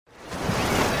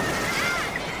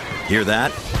Hear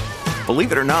that?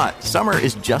 Believe it or not, summer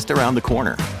is just around the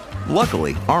corner.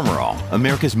 Luckily, Armor All,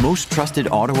 America's most trusted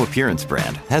auto appearance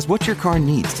brand, has what your car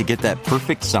needs to get that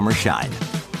perfect summer shine.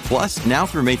 Plus, now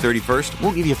through May 31st,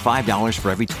 we'll give you $5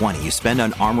 for every $20 you spend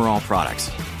on Armor All products.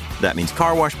 That means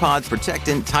car wash pods,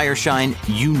 protectant, tire shine,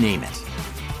 you name it.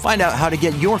 Find out how to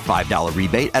get your $5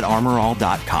 rebate at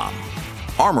armorall.com.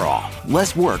 Armor All,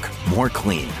 less work, more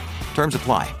clean. Terms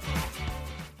apply.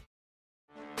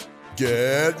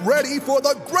 Get ready for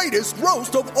the greatest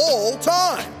roast of all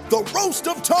time, the Roast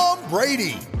of Tom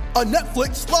Brady, a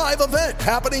Netflix live event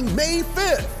happening May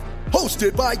 5th.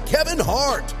 Hosted by Kevin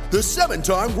Hart, the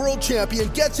 7-time world champion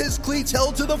gets his cleats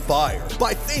held to the fire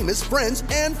by famous friends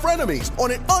and frenemies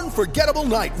on an unforgettable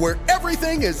night where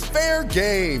everything is fair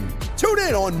game. Tune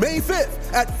in on May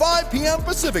 5th at 5 p.m.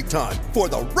 Pacific time for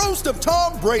the Roast of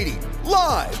Tom Brady,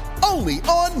 live only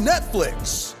on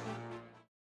Netflix.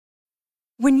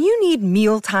 When you need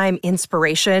mealtime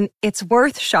inspiration, it's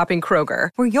worth shopping Kroger,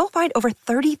 where you'll find over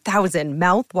 30,000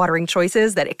 mouth-watering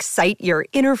choices that excite your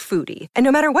inner foodie. And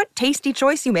no matter what tasty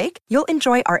choice you make, you'll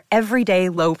enjoy our everyday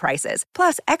low prices,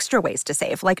 plus extra ways to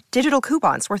save, like digital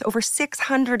coupons worth over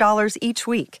 $600 each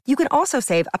week. You can also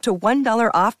save up to $1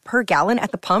 off per gallon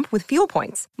at the pump with fuel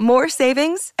points. More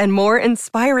savings and more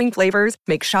inspiring flavors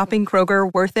make shopping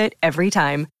Kroger worth it every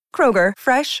time. Kroger,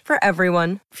 fresh for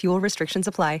everyone. Fuel restrictions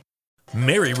apply.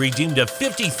 Mary redeemed a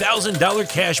 $50,000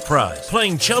 cash prize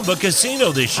playing Chumba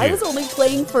Casino this year. I was only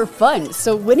playing for fun,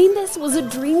 so winning this was a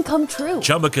dream come true.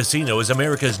 Chumba Casino is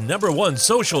America's #1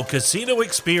 social casino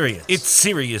experience. It's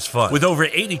serious fun. With over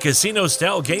 80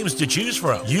 casino-style games to choose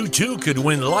from, you too could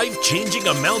win life-changing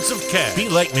amounts of cash. Be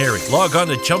like Mary. Log on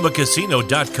to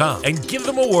ChumbaCasino.com and give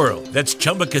them a whirl. That's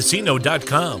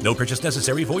ChumbaCasino.com. No purchase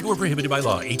necessary. Void or prohibited by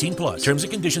law. 18 plus. Terms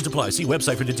and conditions apply. See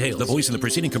website for details. The voice in the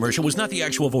preceding commercial was not the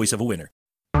actual voice of a winner.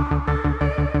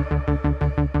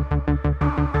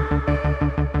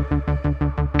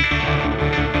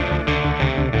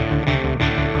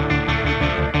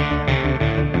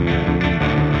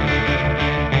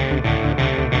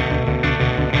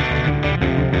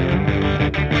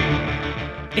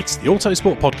 It's the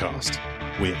Autosport Podcast.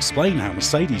 We explain how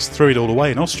Mercedes threw it all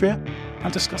away in Austria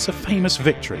and discuss a famous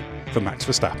victory for Max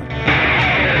Verstappen.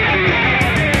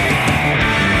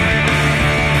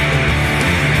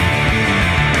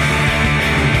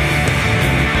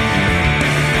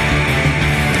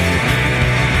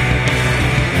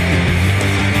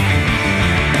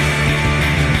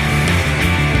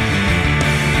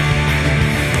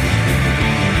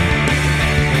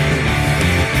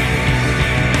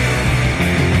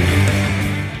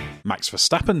 Max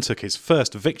Verstappen took his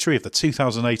first victory of the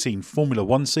 2018 Formula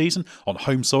One season on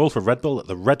home soil for Red Bull at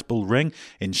the Red Bull Ring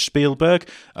in Spielberg.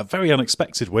 A very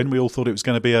unexpected win. We all thought it was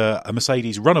going to be a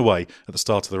Mercedes runaway at the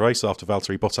start of the race after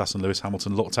Valtteri Bottas and Lewis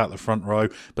Hamilton locked out the front row,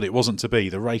 but it wasn't to be.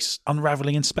 The race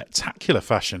unravelling in spectacular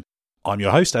fashion. I'm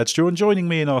your host, Ed Straw, and joining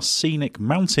me in our scenic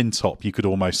mountaintop, you could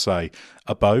almost say,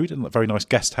 abode, and a very nice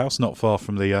guest house not far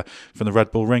from the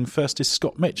Red Bull Ring. First is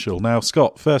Scott Mitchell. Now,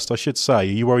 Scott, first I should say, are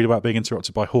you worried about being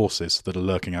interrupted by horses that are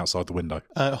lurking outside the window?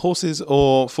 Horses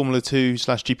or Formula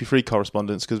 2/GP3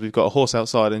 correspondence, because we've got a horse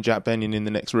outside and Jack Benyon in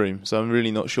the next room, so I'm really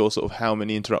not sure sort of how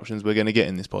many interruptions we're going to get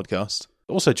in this podcast.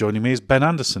 Also joining me is Ben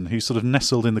Anderson, who's sort of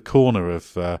nestled in the corner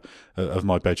of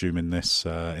my bedroom in this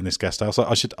guest house.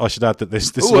 I should add that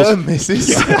this was Mrs.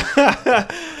 Yeah.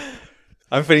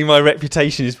 I'm feeling my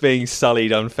reputation is being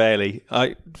sullied unfairly.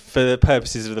 For the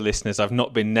purposes of the listeners, I've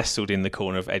not been nestled in the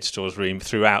corner of Ed Straw's room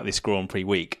throughout this Grand Prix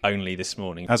week, only this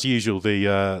morning. As usual,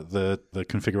 the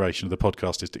configuration of the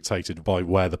podcast is dictated by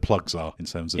where the plugs are in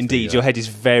terms of. Indeed, your head is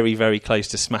very, very close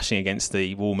to smashing against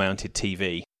the wall-mounted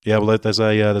TV. Yeah, well, there's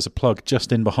a plug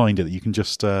just in behind it that you can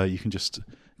just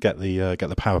get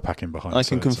the power pack in behind. I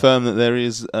can confirm that there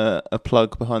is a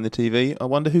plug behind the TV. I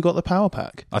wonder who got the power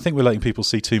pack. I think we're letting people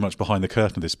see too much behind the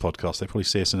curtain of this podcast. They probably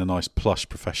see us in a nice plush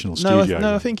professional studio.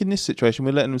 No, I think in this situation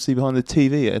we're letting them see behind the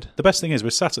TV, Ed. The best thing is we're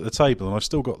sat at the table and I've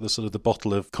still got the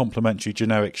bottle of complimentary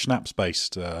generic schnapps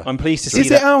based. I'm pleased to see.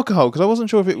 Is it alcohol? Because I wasn't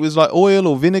sure if it was like oil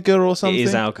or vinegar or something. It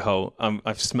is alcohol.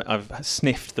 I've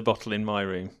sniffed the bottle in my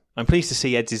room. I'm pleased to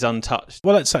see Ed's is untouched.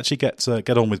 Well, let's actually get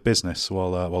on with business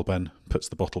while Ben puts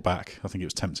the bottle back. I think it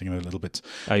was tempting him a little bit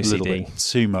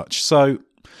too much. So,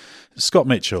 Scott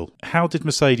Mitchell, how did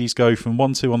Mercedes go from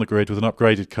 1-2 on the grid with an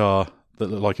upgraded car that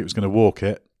looked like it was going to walk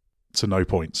it to no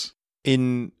points?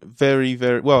 In very,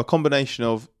 very a combination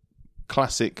of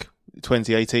classic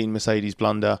 2018 Mercedes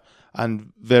blunder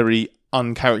and very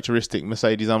uncharacteristic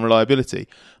Mercedes unreliability.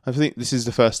 I think this is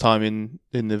the first time in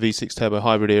the V6 turbo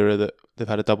hybrid era that they've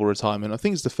had a double retirement. I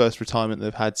think it's the first retirement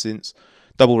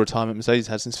Mercedes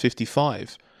had since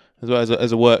 55. as well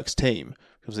as a works team.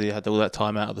 Obviously, he had all that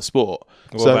time out of the sport.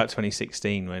 What about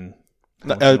 2016 when?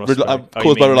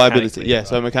 Caused by reliability,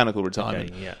 so mechanical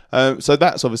retirement. Okay, yeah. So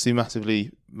that's obviously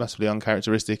massively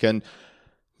uncharacteristic, and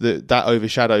that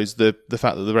overshadows the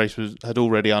fact that the race had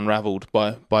already unravelled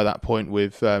by that point.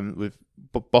 With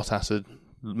Bottas had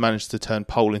managed to turn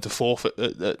pole into fourth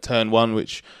at turn 1,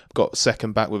 which got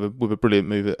second back with a brilliant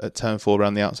move at turn 4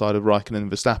 around the outside of Raikkonen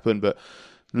and Verstappen. But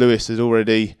Lewis had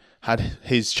already had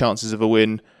his chances of a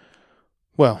win.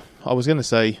 Well, I was going to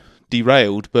say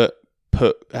derailed, but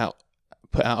put out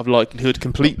of likelihood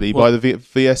completely by the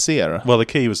VSC error. Well, the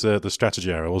key was the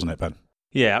strategy error, wasn't it, Ben?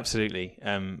 Yeah, absolutely.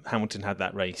 Hamilton had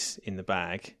that race in the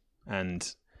bag,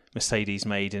 and Mercedes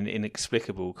made an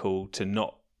inexplicable call to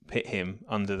not pit him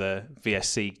under the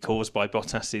VSC caused by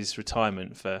Bottas's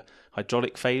retirement for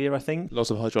hydraulic failure, I think.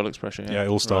 Lots of hydraulics pressure. Yeah, it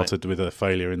all started with a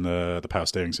failure in the power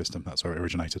steering system. That's where it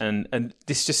originated. And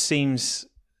this just seems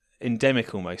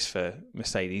endemic almost for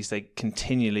Mercedes. They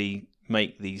continually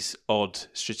make these odd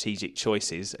strategic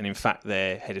choices, and in fact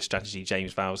their head of strategy,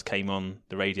 James Vowles, came on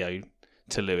the radio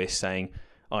to Lewis saying,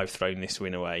 I've thrown this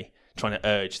win away, trying to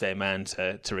urge their man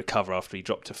to recover after he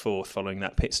dropped to 4th following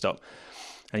that pit stop.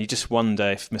 And you just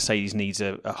wonder if Mercedes needs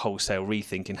a wholesale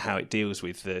rethink in how it deals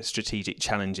with the strategic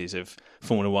challenges of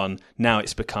Formula One. Now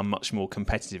it's become much more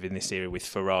competitive in this era, with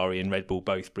Ferrari and Red Bull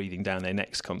both breathing down their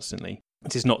necks constantly.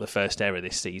 It is not the first error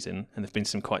this season, and there have been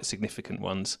some quite significant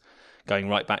ones going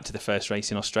right back to the first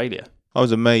race in Australia. I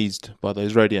was amazed by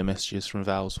those radio messages from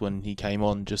Vowles when he came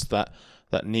on, just that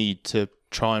need to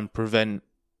try and prevent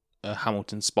a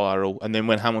Hamilton spiral, and then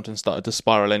when Hamilton started to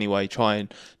spiral anyway, try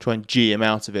and G him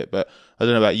out of it. But I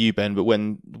don't know about you, Ben, but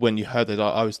when you heard that,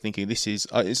 I was thinking,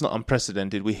 it's not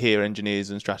unprecedented. We hear engineers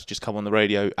and strategists come on the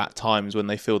radio at times when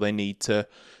they feel they need to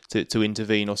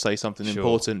intervene or say something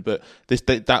important. But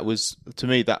that was, to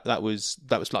me, that was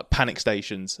like panic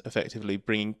stations, effectively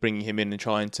bringing him in and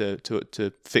trying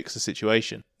to fix the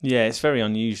situation. Yeah, it's very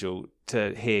unusual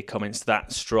to hear comments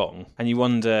that strong, and you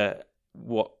wonder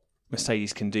what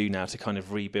Mercedes can do now to kind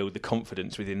of rebuild the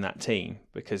confidence within that team,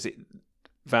 because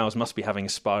Vowles must be having a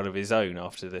spiral of his own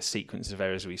after the sequence of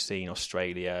errors we've seen: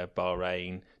 Australia,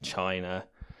 Bahrain, China,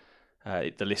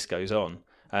 the list goes on.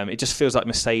 It just feels like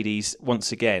Mercedes,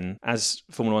 once again, as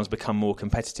Formula One's become more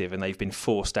competitive and they've been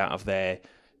forced out of their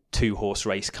 2-horse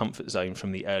race comfort zone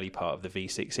from the early part of the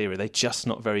V6 era, they're just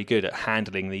not very good at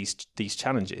handling these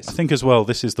challenges. I think as well,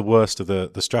 this is the worst of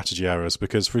the strategy errors,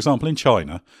 because, for example, in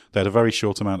China, they had a very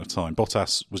short amount of time.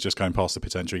 Bottas was just going past the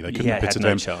pit entry. They couldn't have pitted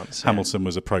him. Chance, Hamilton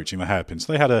was approaching the hairpin.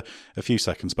 So they had a few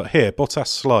seconds. But here, Bottas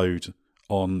slowed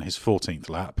on his 14th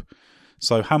lap.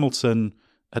 So Hamilton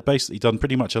had basically done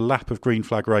pretty much a lap of green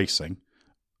flag racing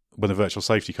when the virtual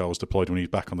safety car was deployed, when he was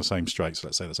back on the same straight. So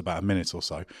let's say that's about a minute or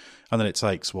so. And then it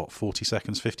takes, 40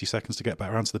 seconds, 50 seconds to get back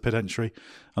around to the pit entry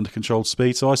under controlled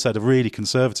speed. So I said a really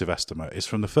conservative estimate is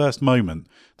from the first moment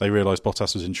they realised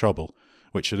Bottas was in trouble,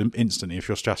 which should instantly, if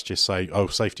your strategists say,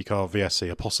 safety car, VSC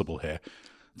are possible here,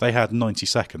 they had 90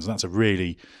 seconds. And that's a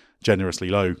really generously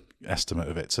low estimate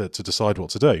of it to decide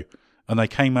what to do. And they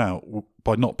came out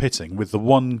by not pitting with the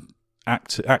one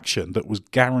action that was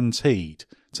guaranteed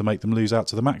to make them lose out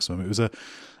to the maximum. It was an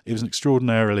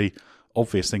extraordinarily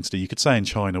obvious thing to do. You could say in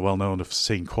China, well, no one have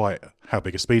seen quite how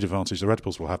big a speed advantage the Red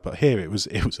Bulls will have, but here it was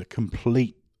a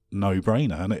complete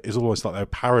no-brainer, and it is almost like they were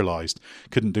paralysed,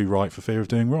 couldn't do right for fear of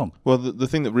doing wrong. Well, the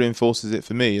thing that reinforces it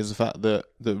for me is the fact that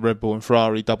Red Bull and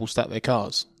Ferrari double-stacked their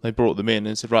cars. They brought them in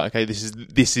and said, right, okay, this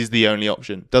is the only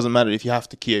option. Doesn't matter if you have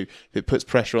to queue, if it puts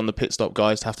pressure on the pit stop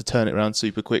guys to have to turn it around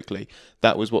super quickly.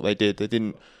 That was what they did. They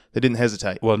didn't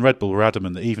hesitate. Well, and Red Bull were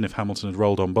adamant that even if Hamilton had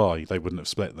rolled on by, they wouldn't have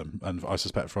split them. And I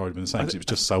suspect Ferrari would have been the same, because it was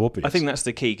just so obvious. I think that's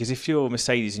the key, because if you're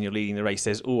Mercedes and you're leading the race,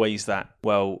 there's always that,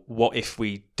 well, what if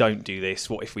we don't do this?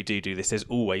 What if we do this? There's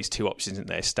always two options, isn't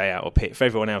there? Stay out or pit. For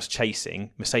everyone else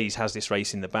chasing, Mercedes has this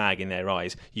race in the bag in their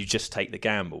eyes. You just take the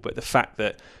gamble. But the fact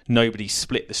that nobody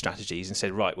split the strategies and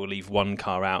said, right, we'll leave one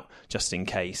car out just in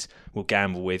case, we'll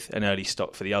gamble with an early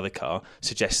stop for the other car,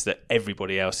 suggests that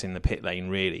everybody else in the pit lane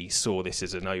really saw this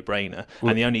as a no-brainer.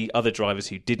 And the only other drivers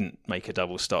who didn't make a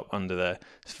double stop under the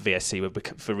VSC were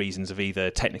for reasons of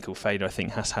either technical failure. I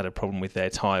think Haas had a problem with their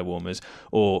tyre warmers,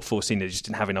 or Force India just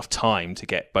didn't have enough time to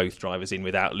get both drivers in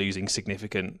without losing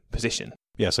significant position.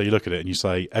 Yeah, so you look at it and you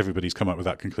say everybody's come up with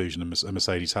that conclusion and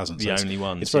Mercedes hasn't. The only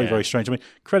ones. It's very, very strange. I mean,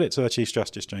 credit to their chief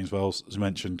strategist, James Vowles, as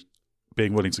mentioned,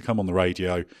 being willing to come on the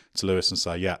radio to Lewis and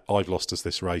say, yeah, I've lost us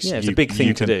this race. Yeah, it's a big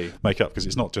thing to do. Make up, because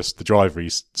it's not just the driver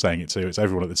he's saying it to, it's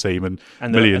everyone at the team and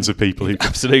millions of people who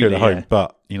absolutely at home.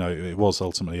 But, it was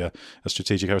ultimately a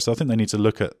strategic error. So I think they need to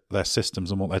look at their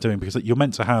systems and what they're doing, because you're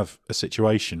meant to have a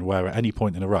situation where at any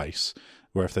point in a race,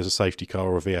 where if there's a safety car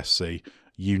or a VSC,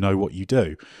 you know what you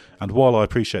do. And while I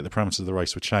appreciate the parameters of the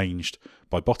race were changed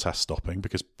by Bottas stopping,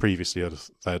 because previously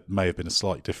there may have been a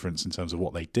slight difference in terms of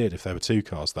what they did if there were two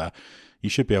cars there, you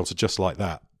should be able to just like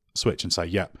that switch and say,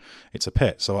 yep, it's a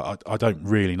pit. So I don't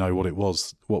really know what it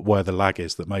was, where the lag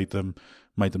is that made them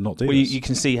not do this. You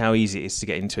can see how easy it is to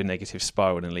get into a negative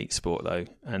spiral in elite sport, though,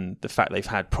 and the fact they've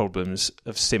had problems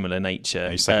of similar nature.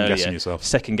 You're second-guessing yourself.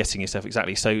 Second-guessing yourself,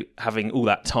 exactly. So having all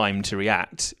that time to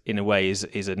react, in a way, is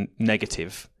a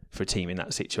negative for a team in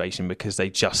that situation, because they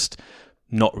just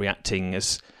not reacting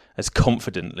as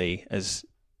confidently as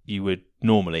you would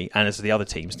normally, and as the other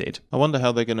teams did. I wonder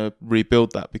how they're going to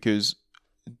rebuild that, because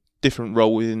different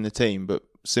role within the team, but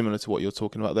similar to what you're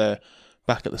talking about there.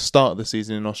 Back at the start of the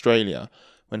season in Australia,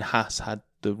 when Haas had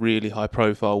the really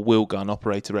high-profile wheel gun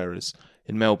operator errors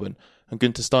in Melbourne, and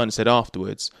Günther Steiner said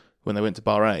afterwards, when they went to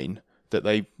Bahrain, that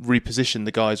they repositioned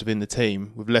the guys within the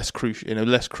team with in a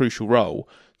less crucial role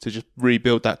to just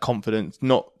rebuild that confidence,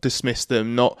 not dismiss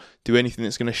them, not do anything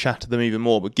that's going to shatter them even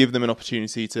more, but give them an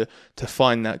opportunity to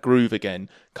find that groove again,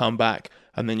 come back,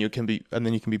 and then you can be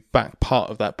back part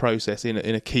of that process in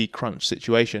a key crunch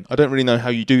situation. I don't really know how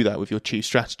you do that with your chief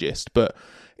strategist, but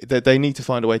they need to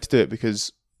find a way to do it,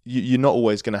 because you're not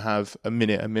always going to have a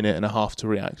minute and a half to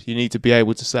react. You need to be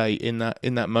able to say in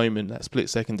that moment, that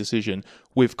split-second decision,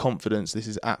 with confidence, this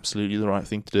is absolutely the right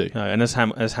thing to do. No, and as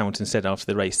Hamilton said after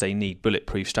the race, they need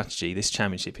bulletproof strategy. This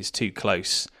championship is too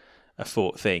close a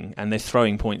fought thing, and they're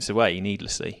throwing points away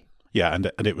needlessly. Yeah, and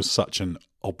it was such an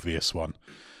obvious one.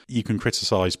 You can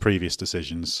criticise previous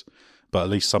decisions, but at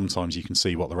least sometimes you can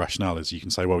see what the rationale is. You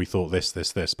can say, well, we thought this.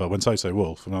 But when Toto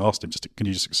Wolff, and I asked him, can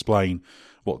you just explain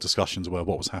what discussions were,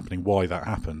 what was happening, why that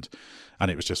happened?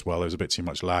 And it was just, well, there was a bit too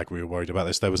much lag. We were worried about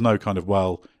this. There was no kind of,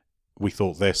 well, we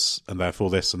thought this, and therefore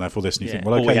this, and therefore this. And you think,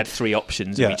 well, okay. Or we had three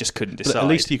options and we just couldn't decide. But at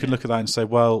least you can look at that and say,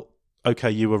 well,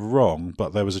 okay, you were wrong,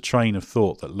 but there was a train of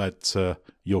thought that led to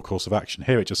your course of action.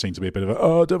 Here it just seemed to be a bit of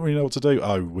I don't really know what to do.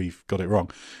 Oh, we've got it wrong.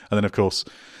 And then, of course,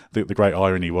 the great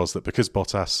irony was that because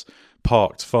Bottas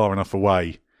parked far enough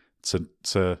away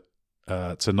to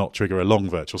not trigger a long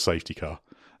virtual safety car,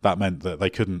 that meant that they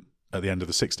couldn't, at the end of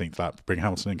the 16th lap, bring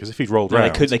Hamilton in, because if he'd rolled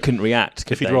round, they couldn't react.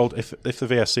 If the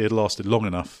VSC had lasted long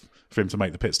enough for him to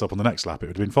make the pit stop on the next lap, it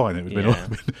would have been fine. It would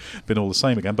have been all the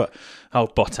same again. But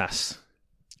Bottas.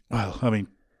 Well, I mean,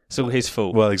 it's all his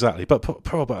fault. Well, exactly. But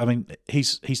I mean,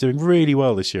 he's doing really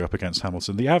well this year up against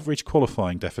Hamilton. The average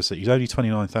qualifying deficit, he's only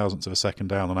 29 thousandths of a second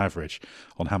down on average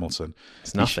on Hamilton.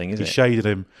 It's nothing, is it? He shaded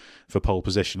him for pole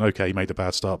position. Okay, he made a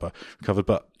bad start, but recovered.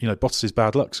 But Bottas's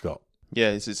bad luck, Scott.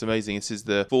 Yeah, it's amazing. This is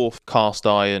the fourth cast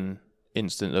iron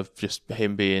instant of just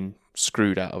him being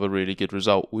screwed out of a really good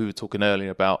result. We were talking earlier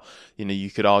about, you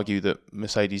could argue that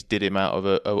Mercedes did him out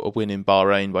of a win in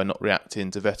Bahrain by not reacting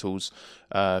to Vettel's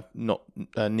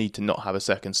need to not have a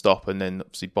second stop, and then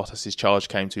obviously Bottas's charge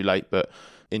came too late. But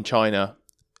in China,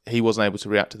 he wasn't able to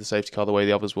react to the safety car the way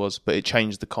the others was, but it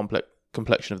changed the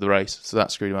complexion of the race, so that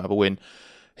screwed him out of a win.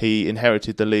 He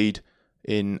inherited the lead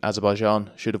in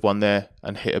Azerbaijan, should have won there,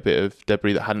 and hit a bit of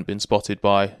debris that hadn't been spotted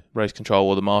by race control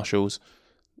or the marshals.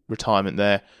 Retirement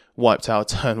there. Wiped out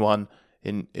turn one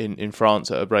in France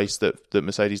at a race that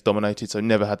Mercedes dominated, so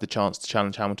never had the chance to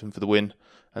challenge Hamilton for the win.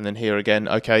 And then here again,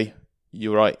 okay,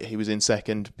 you're right, he was in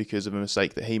second because of a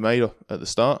mistake that he made at the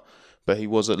start, but he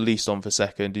was at least on for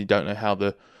second. You don't know how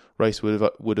the race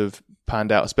would have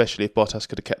panned out, especially if Bottas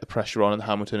could have kept the pressure on and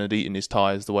Hamilton had eaten his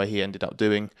tyres the way he ended up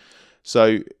doing.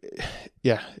 So,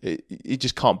 yeah, you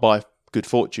just can't buy good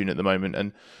fortune at the moment.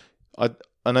 And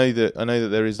I know that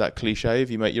there is that cliche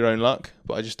of you make your own luck,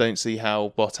 but I just don't see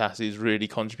how Bottas is really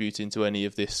contributing to any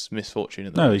of this misfortune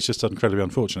at the moment. No, he's just incredibly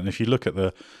unfortunate. And if you look at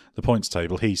the points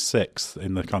table, he's sixth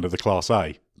in the kind of the Class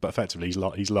A, but effectively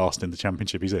he's last in the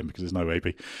championship he's in, because there's no way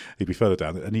he'd be further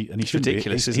down. And he shouldn't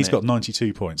ridiculous, be. He's got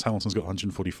 92 points. Hamilton's got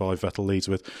 145. Vettel leads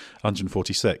with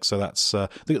 146. So that's the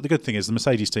good thing is the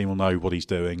Mercedes team will know what he's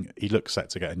doing. He looks set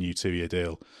to get a new 2-year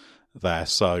deal there.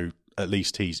 So at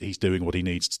least he's doing what he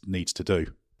needs to do.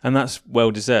 And that's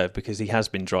well deserved, because he has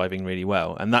been driving really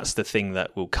well. And that's the thing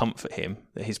that will comfort him,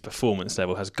 that his performance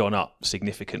level has gone up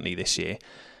significantly this year.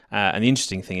 And the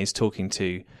interesting thing is, talking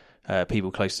to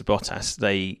people close to Bottas,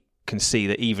 they can see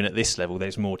that even at this level,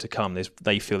 there's more to come.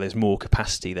 They feel there's more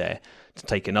capacity there to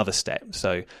take another step.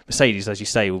 So Mercedes, as you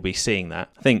say, will be seeing that.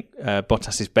 I think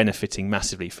Bottas is benefiting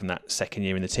massively from that second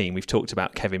year in the team. We've talked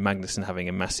about Kevin Magnussen having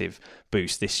a massive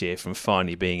boost this year from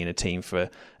finally being in a team for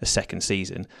a second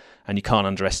season. And you can't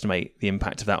underestimate the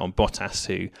impact of that on Bottas,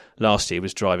 who last year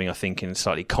was driving, I think, in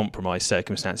slightly compromised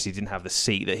circumstances. He didn't have the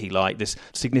seat that he liked. There's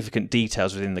significant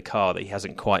details within the car that he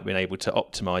hasn't quite been able to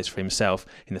optimise for himself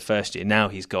in the first year. Now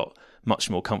he's got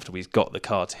much more comfortable. He's got the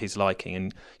car to his liking,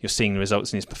 and you're seeing the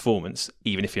results in his performance,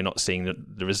 even if you're not seeing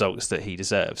the results that he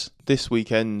deserves. This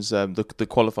weekend's the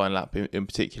qualifying lap in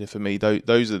particular for me,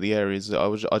 those are the areas that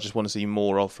I just want to see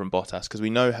more of from Bottas, because we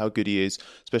know how good he is,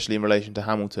 especially in relation to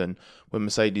Hamilton, when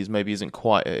Mercedes maybe isn't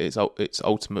quite at its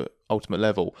ultimate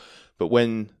level. But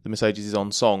when the Mercedes is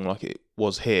on song, like it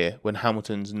was here, when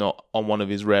Hamilton's not on one of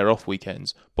his rare off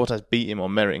weekends, Bottas beat him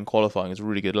on merit in qualifying. It's a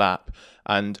really good lap.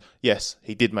 And yes,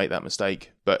 he did make that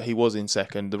mistake, but he was in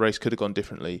second. The race could have gone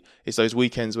differently. It's those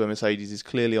weekends where Mercedes is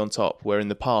clearly on top, where in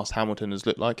the past Hamilton has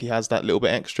looked like he has that little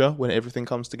bit extra when everything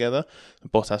comes together.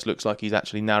 And Bottas looks like he's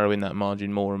actually narrowing that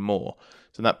margin more and more.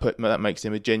 So that makes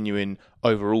him a genuine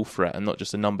overall threat and not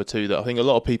just a number two that I think a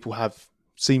lot of people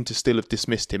seem to still have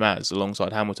dismissed him as,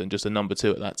 alongside Hamilton, just a number two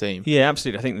at that team. Yeah,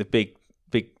 absolutely. I think the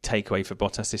big takeaway for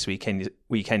Bottas this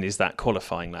weekend is that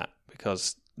qualifying lap,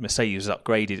 because Mercedes was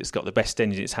upgraded. It's got the best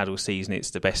engine it's had all season.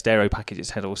 It's the best aero package it's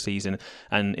had all season.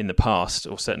 And in the past,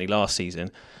 or certainly last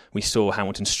season, we saw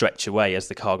Hamilton stretch away as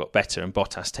the car got better, and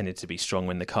Bottas tended to be strong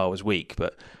when the car was weak.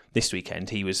 But this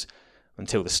weekend, he was,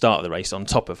 until the start of the race, on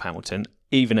top of Hamilton,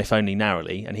 even if only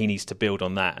narrowly, and he needs to build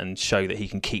on that and show that he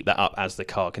can keep that up as the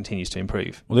car continues to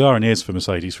improve. Well, the irony is for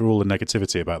Mercedes, for all the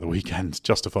negativity about the weekend,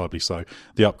 justifiably so,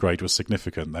 the upgrade was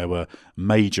significant. There were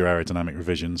major aerodynamic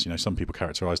revisions. Some people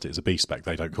characterised it as a B-spec.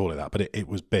 They don't call it that, but it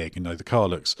was big. The car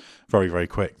looks very, very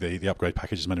quick. The upgrade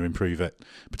package is meant to improve it,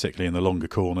 particularly in the longer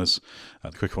corners.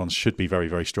 The quicker ones should be very,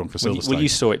 very strong for Silverstone. Well, you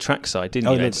saw it trackside,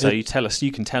 didn't you? So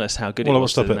you can tell us how good it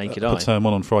was to the naked eye. I turn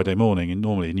one on Friday morning, and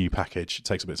normally a new package, it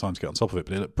takes a bit of time to get on top of it,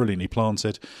 but it looked brilliantly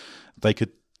planted. They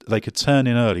could turn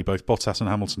in early, both Bottas and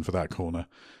Hamilton, for that corner,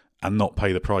 and not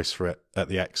pay the price for it at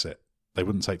the exit. They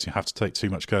wouldn't have to take too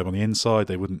much curb on the inside.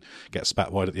 They wouldn't get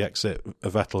spat wide at the exit.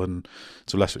 Vettel and,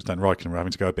 to a lesser extent, Raikkonen were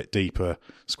having to go a bit deeper,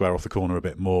 square off the corner a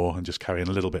bit more, and just carry in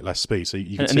a little bit less speed. So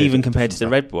you and even compared to the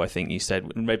Red Bull, I think you said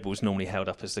Red Bull's normally held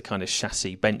up as the kind of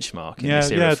chassis benchmark in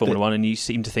this era of Formula One, and you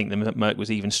seem to think that Merc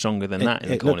was even stronger than that in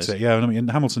the corners.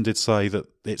 And Hamilton did say that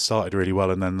it started really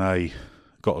well, and then they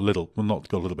got not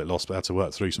got a little bit lost, but had to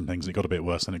work through some things. It got a bit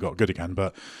worse, then it got good again.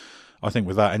 But I think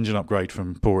with that engine upgrade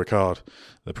from Paul Ricard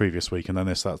the previous week, and then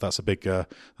that's a big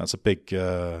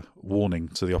warning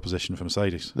to the opposition for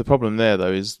Mercedes. The problem there,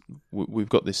 though, is we've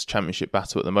got this championship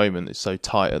battle at the moment. It's so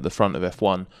tight at the front of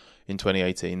F1 in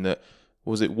 2018 that,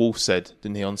 was it Wolff said,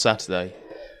 didn't he, on Saturday?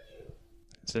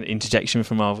 It's an interjection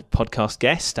from our podcast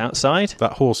guest outside.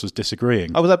 That horse was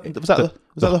disagreeing. Oh, was that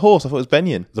the horse? I thought it was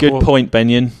Benyon. Good point,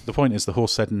 Benyon. The point is the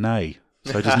horse said nay.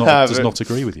 So does not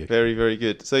agree with you. Very, very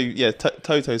good. So yeah,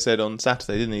 Toto said on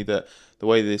Saturday, didn't he, that the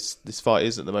way this fight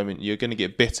is at the moment, you're going to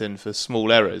get bitten for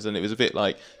small errors, and it was a bit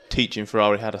like teaching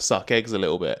Ferrari how to suck eggs a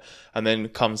little bit. And then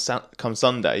come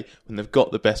Sunday, when they've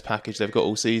got the best package they've got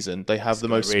all season, they have the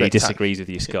most. Really disagrees with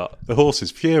you, Scott. The horse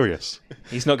is furious.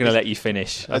 He's not going to let you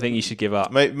finish. I think you should give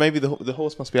up. Maybe the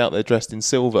horse must be out there dressed in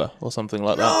silver or something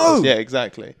like that. No! Yeah,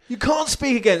 exactly. You can't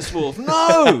speak against Wolff.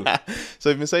 No!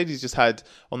 So Mercedes just had,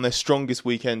 on their strongest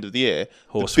weekend of the year,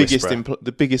 horse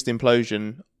the biggest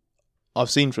implosion I've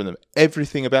seen from them.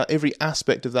 Every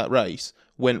aspect of that race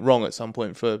went wrong at some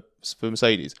point for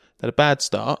Mercedes. They had a bad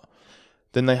start.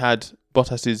 Then they had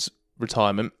Bottas's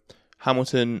retirement.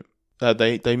 Hamilton,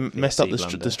 they messed up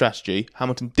the strategy.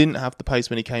 Hamilton didn't have the pace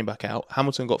when he came back out.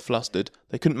 Hamilton got flustered.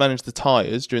 They couldn't manage the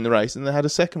tyres during the race, and they had a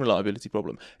second reliability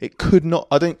problem. It could not.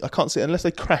 I can't see it, unless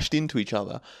they crashed into each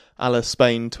other, a la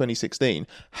Spain 2016.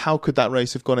 How could that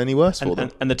race have gone any worse for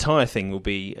them? And the tyre thing will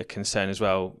be a concern as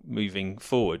well moving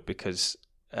forward, because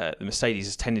the Mercedes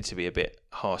has tended to be a bit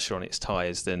harsher on its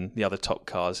tyres than the other top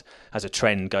cars as a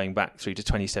trend going back through to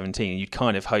 2017. And you'd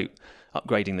kind of hope,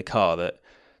 upgrading the car,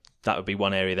 that would be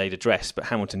one area they'd address. But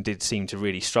Hamilton did seem to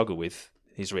really struggle with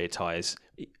his rear tyres,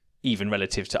 even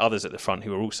relative to others at the front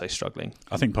who were also struggling.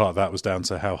 I think part of that was down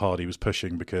to how hard he was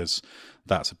pushing, because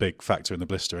that's a big factor in the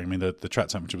blistering. I mean, the track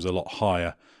temperature was a lot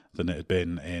higher than it had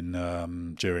been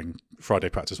in during Friday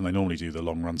practice when they normally do the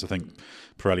long runs. I think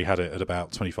Pirelli had it at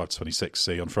about 25 to 26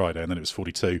 C on Friday, and then it was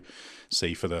 42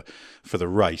 C for the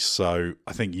race. So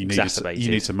I think you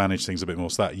need to manage things a bit more.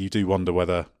 So that you do wonder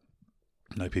whether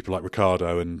people like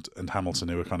Ricciardo and Hamilton,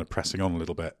 who are kind of pressing on a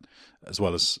little bit, as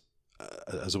well as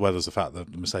as well as the fact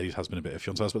that Mercedes has been a bit iffy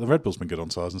on tyres, but the Red Bull's been good on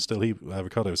tyres, and still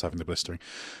Ricciardo was having the blistering.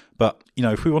 But,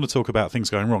 if we want to talk about things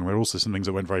going wrong, there are also some things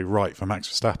that went very right for Max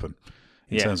Verstappen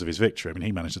in terms of his victory. I mean,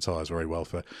 he managed the tyres very well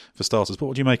for starters. But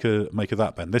what do you make of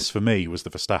that, Ben? This, for me, was the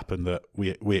Verstappen that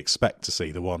we expect to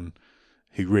see, the one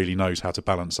who really knows how to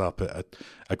balance up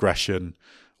aggression,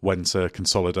 when to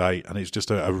consolidate, and it's just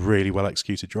a really well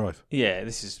executed drive. Yeah,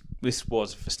 this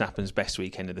was Verstappen's best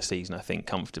weekend of the season, I think,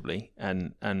 comfortably,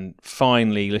 and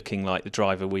finally looking like the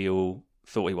driver we all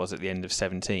thought he was at the end of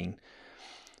 17.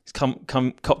 He's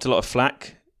copped a lot of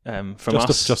flack from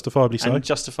us, justifiably so. And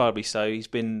justifiably so. He's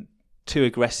been too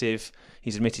aggressive.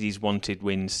 He's admitted he's wanted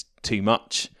wins too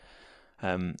much.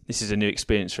 This is a new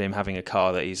experience for him, having a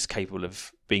car that is capable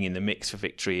of being in the mix for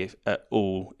victory at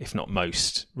all, if not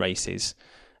most, races.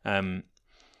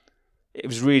 It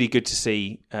was really good to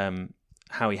see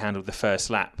how he handled the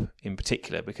first lap in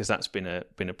particular, because that's been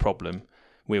a problem,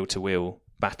 wheel to wheel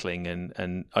battling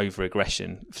and over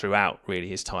aggression throughout really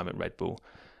his time at Red Bull.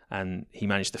 And he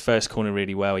managed the first corner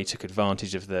really well. He took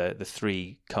advantage of the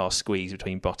 3-car squeeze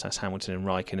between Bottas, Hamilton and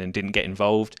Raikkonen and didn't get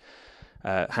involved.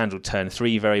 Handled turn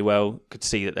 3 very well. Could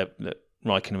see that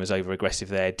Raikkonen was over aggressive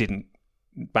there.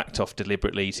 Backed off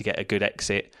deliberately to get a good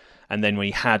exit. And then when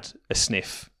he had a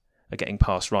sniff at getting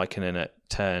past Raikkonen at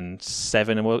turn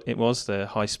 7, it was the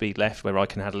high speed left where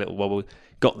Raikkonen had a little wobble,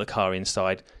 got the car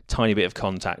inside, tiny bit of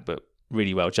contact, but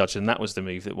really well judged, and that was the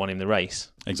move that won him the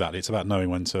race. Exactly. It's about knowing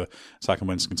when to attack and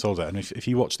when to consolidate. And if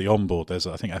you watch the onboard, I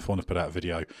think F1 have put out a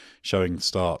video showing the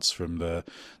starts from the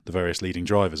various leading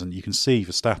drivers, and you can see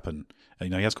Verstappen. He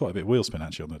has quite a bit of wheel spin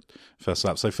actually on the first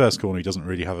lap. So first corner, he doesn't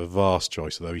really have a vast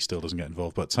choice, although he still doesn't get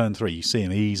involved. But turn 3, you see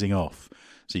him easing off.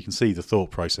 So you can see the thought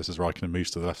process as Raikkonen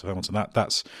moves to the left of Hamilton.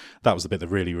 That was the bit that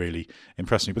really, really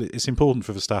impressed me. But it's important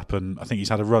for Verstappen. I think he's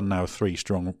had a run now of 3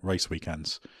 strong race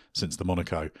weekends since the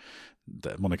Monaco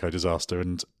disaster.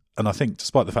 And I think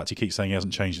despite the fact he keeps saying he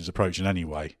hasn't changed his approach in any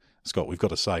way, Scott, we've got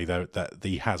to say that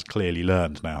he has clearly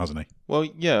learned now, hasn't he? Well,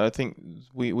 yeah, I think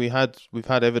we've had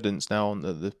evidence now on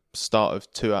the start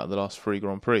of 2 out of the last 3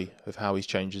 Grand Prix of how he's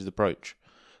changed his approach.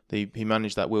 He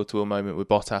managed that wheel-to-wheel moment with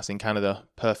Bottas in Canada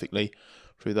perfectly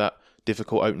through that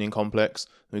difficult opening complex.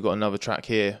 We've got another track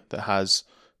here that has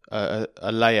a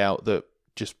layout that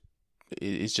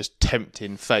is just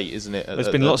tempting fate, isn't it? There's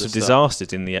been lots of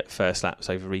disasters in the first laps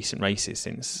over recent races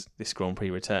since this Grand Prix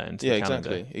returned. Yeah,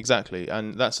 exactly.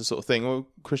 And that's the sort of thing. Well,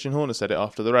 Christian Horner said it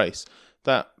after the race,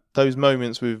 that those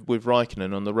moments with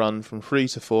Raikkonen on the run from 3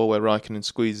 to 4 where Raikkonen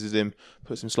squeezes him,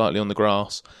 puts him slightly on the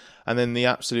grass, and then the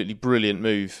absolutely brilliant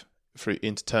move through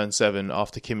into turn 7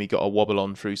 after Kimi got a wobble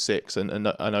on through 6 and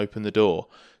opened the door.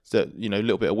 So, a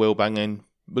little bit of wheel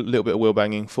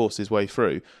banging forced his way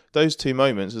through. Those 2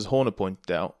 moments, as Horner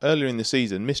pointed out, earlier in the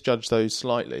season, misjudged those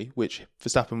slightly, which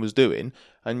Verstappen was doing,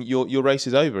 and your race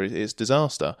is over. It's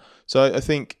disaster. So I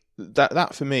think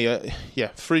that for me,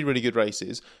 3 really good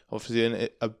races. Obviously,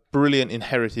 a brilliant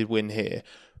inherited win here.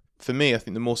 For me, I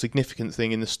think the more significant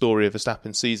thing in the story of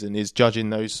Verstappen's season is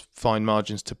judging those fine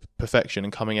margins to perfection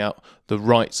and coming out the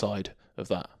right side of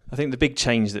that. I think the big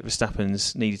change that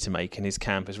Verstappen's needed to make, and his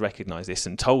camp has recognised this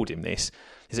and told him this,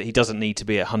 is that he doesn't need to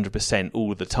be at 100%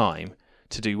 all the time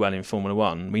to do well in Formula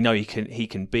One. We know he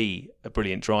can be a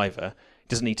brilliant driver. He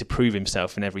doesn't need to prove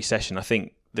himself in every session. I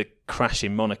think the crash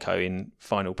in Monaco in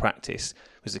final practice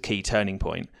was the key turning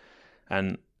point.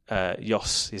 And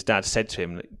Jos, his dad, said to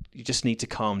him that you just need to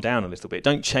calm down a little bit.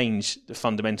 Don't change the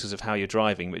fundamentals of how you're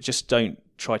driving, but just don't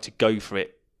try to go for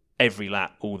it every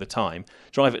lap all the time.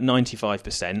 Drive at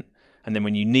 95%, and then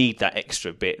when you need that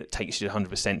extra bit that takes you to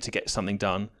 100% to get something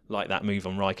done, like that move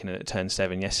on Raikkonen at turn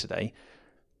 7 yesterday,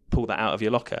 pull that out of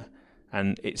your locker.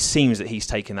 And it seems that he's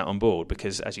taken that on board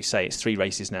because, as you say, it's 3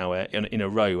 races now in a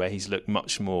row where he's looked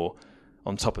much more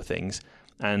on top of things.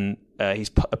 And he's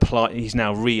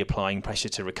now reapplying pressure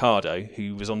to Ricciardo,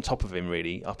 who was on top of him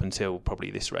really up until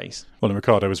probably this race. Well, and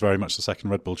Ricciardo was very much the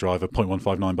second Red Bull driver,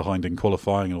 0.159 behind in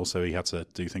qualifying, and also he had to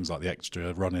do things like the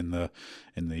extra run in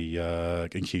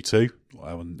Q2.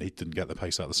 And he didn't get the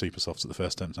pace out of the super softs at the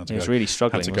first attempt. He was really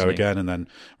struggling. Had to go again, and then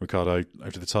Ricciardo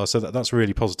over the tyres. So that's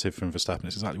really positive from Verstappen.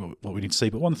 It's exactly what we need to see.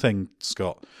 But one thing,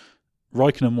 Scott,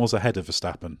 Raikkonen was ahead of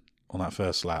Verstappen on that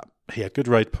first lap. He had good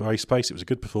race pace. It was a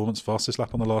good performance. Fastest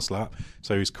lap on the last lap.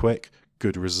 So he was quick.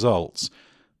 Good results.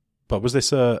 But was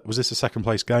this a second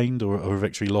place gained or a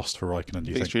victory lost for Raikkonen,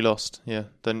 do you think? Victory lost, yeah.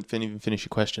 Don't even finish your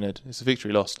question, Ed. It's a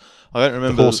victory lost. I don't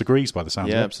remember. The horse agrees by the sound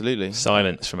of it. Yeah, absolutely.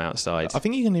 Silence from outside. I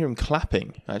think you can hear him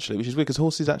clapping, actually, which is weird because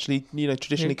horses actually,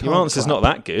 traditionally can't. Your answer's clap. not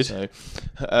that good. So,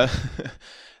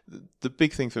 the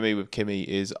big thing for me with Kimi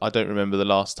is I don't remember the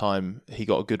last time he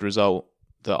got a good result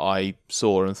that I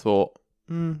saw and thought,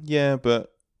 yeah,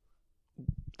 but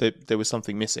there was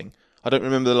something missing. I don't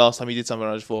remember the last time he did something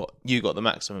and I just thought, you got the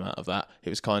maximum out of that. It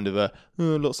was kind of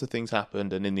lots of things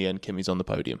happened, and in the end, Kimi's on the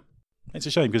podium. It's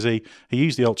a shame because he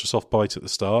used the ultra soft bite at the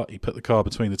start. He put the car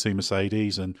between the two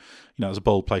Mercedes, and it was a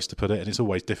bold place to put it. And it's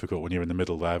always difficult when you're in the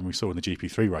middle there. And we saw in the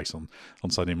GP3 race on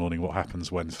Sunday morning what happens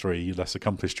when 3 less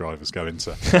accomplished drivers go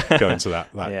into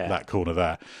that corner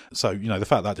there. So the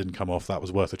fact that didn't come off, that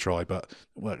was worth a try.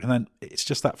 And then it's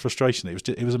just that frustration.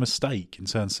 It was a mistake in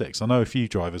turn 6. I know a few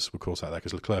drivers were caught out there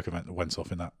because Leclerc went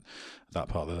off in that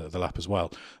part of the lap as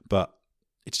well, but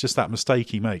it's just that mistake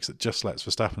he makes that just lets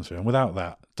Verstappen through. And without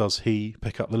that, does he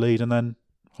pick up the lead and then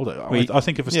hold it? I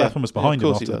think if Verstappen was behind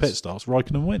him after the pit stops,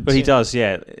 Raikkonen wins. Well, he does,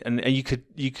 yeah. And you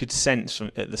could sense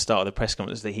at the start of the press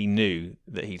conference that he knew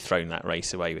that he'd thrown that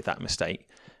race away with that mistake.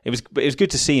 It was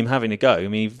good to see him having a go. I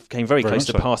mean, he came very close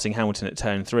to passing Hamilton at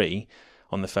turn 3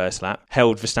 on the first lap,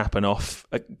 held Verstappen off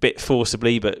a bit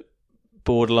forcibly, but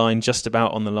borderline, just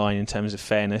about on the line in terms of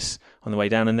fairness on the way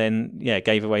down, and then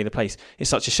gave away the place.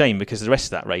 It's such a shame because the rest of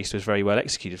that race was very well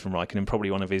executed from Raikkonen, probably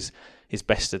one of his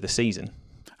best of the season.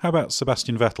 How about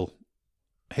Sebastian Vettel?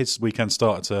 His weekend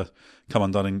started to come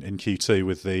undone in Q2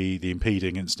 with the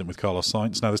impeding incident with Carlos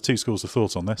Sainz. Now there's two schools of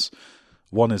thought on this.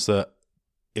 One is that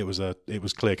it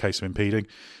was clear case of impeding.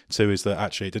 2 is that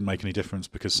actually it didn't make any difference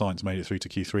because Sainz made it through to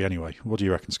Q3 anyway. What do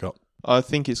you reckon, Scott? I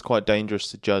think it's quite dangerous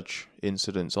to judge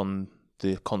incidents on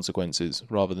the consequences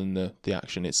rather than the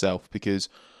action itself, because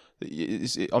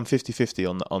I'm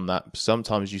 50-50 on that.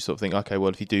 Sometimes you sort of think, okay,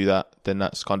 well, if you do that, then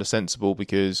that's kind of sensible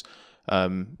because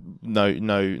no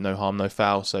harm, no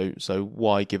foul. So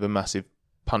why give a massive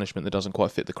punishment that doesn't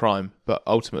quite fit the crime? But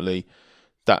ultimately,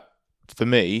 that for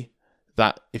me,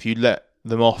 that if you let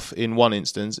them off in one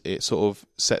instance, it sort of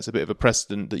sets a bit of a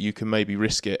precedent that you can maybe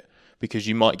risk it because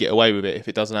you might get away with it if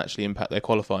it doesn't actually impact their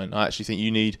qualifying. I actually think you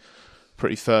need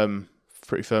pretty firm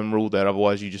rule there,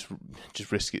 otherwise you just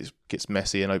risk it gets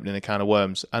messy and opening a can of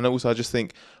worms. And also I just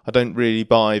think I don't really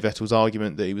buy Vettel's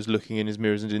argument that he was looking in his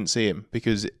mirrors and didn't see him,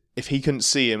 because if he couldn't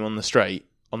see him on the straight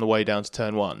on the way down to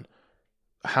turn 1,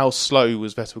 how slow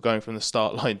was Vettel going from the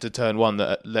start line to turn 1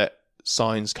 that let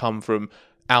Sainz come from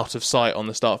out of sight on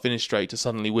the start-finish straight to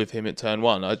suddenly with him at turn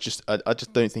 1? I just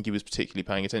don't think he was particularly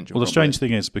paying attention. Well, the strange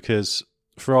thing is because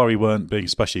Ferrari weren't being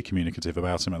especially communicative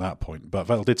about him at that point, but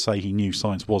Vettel did say he knew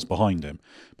Sainz was behind him,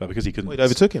 but because he couldn't, he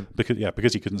overtook him.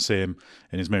 Because he couldn't see him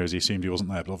in his mirrors, he assumed he wasn't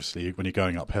there. But obviously, when you're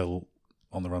going uphill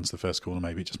on the run to the first corner,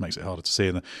 maybe it just makes it harder to see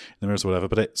in the mirrors or whatever.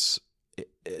 But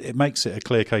it makes it a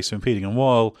clear case of impeding. And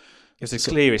while it's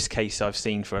the clearest case I've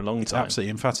seen for a long time, it's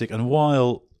absolutely emphatic. And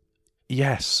while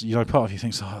yes, part of you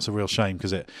thinks, that's a real shame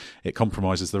because it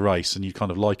compromises the race, and you kind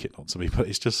of like it not to be, but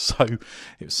it's just it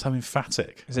was so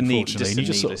emphatic. It's a needless and you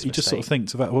just sort of think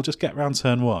to that, well, just get round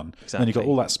turn 1, exactly. And then you've got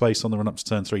all that space on the run up to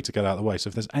turn 3 to get out of the way. So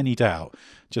if there's any doubt,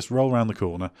 just roll around the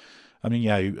corner. I mean,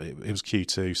 it was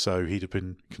Q2, so he'd have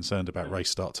been concerned about race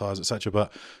start tyres, etc.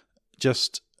 But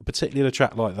just particularly at a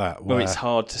track like that, where it's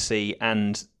hard to see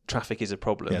and traffic is a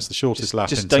problem. Yeah, it's the shortest lap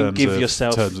just in don't give terms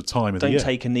yourself, of time of the year. Don't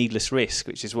take a needless risk,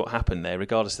 which is what happened there,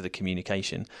 regardless of the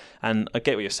communication. And I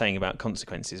get what you're saying about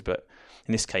consequences, but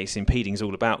in this case, impeding is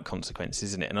all about consequences,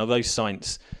 isn't it? And although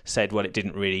Sainz said, well, it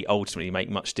didn't really ultimately make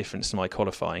much difference to my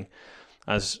qualifying,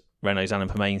 as Renault's Alain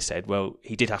Permain said, well,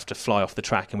 he did have to fly off the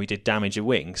track and we did damage a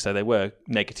wing, so there were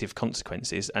negative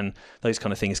consequences, and those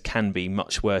kind of things can be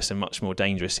much worse and much more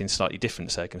dangerous in slightly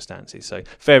different circumstances. So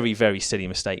very, very silly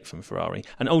mistake from Ferrari.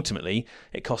 And ultimately,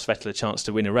 it cost Vettel a chance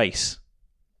to win a race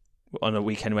on a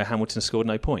weekend where Hamilton scored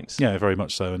no points. Yeah, very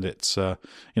much so. And it's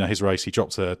his race, he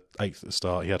dropped to 8th at the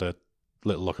start. He had a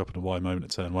little lock up and a wide moment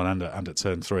at turn 1 and at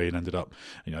turn 3, and ended up,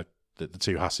 the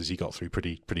two Hasses he got through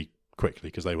pretty quickly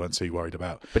because they weren't too worried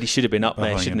about. But he should have been up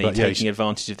there, shouldn't he? Taking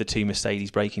advantage of the two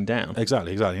Mercedes breaking down.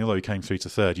 Exactly. Although he came through to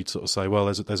 3rd, you'd sort of say, well,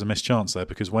 there's a missed chance there,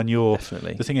 because when you're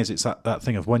definitely. The thing is, it's that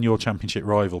thing of when your championship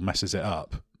rival messes it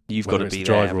up, you've got to be the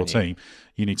driver or team,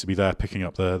 you need to be there picking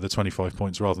up the 25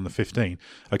 points rather than the 15.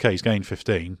 Okay, he's gained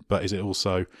 15, but is it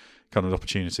also kind of an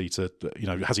opportunity to,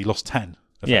 has he lost 10?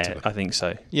 Yeah, I think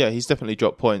so. Yeah, he's definitely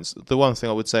dropped points. The one thing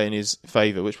I would say in his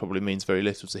favour, which probably means very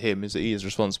little to him, is that he is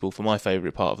responsible for my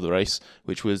favourite part of the race,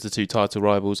 which was the two title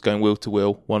rivals going wheel to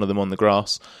wheel, one of them on the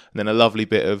grass, and then a lovely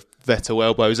bit of Vettel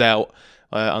elbows out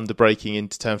under braking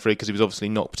into turn 3, because he was obviously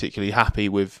not particularly happy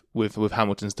with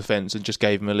Hamilton's defence and just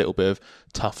gave him a little bit of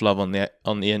tough love on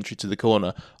the entry to the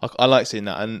corner. I like seeing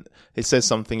that, and it says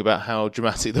something about how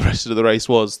dramatic the rest of the race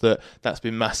was, that's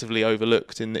been massively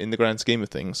overlooked in the grand scheme of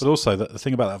things. But also, the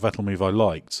thing about that Vettel move I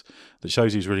liked that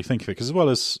shows he's really thinking of it, because as well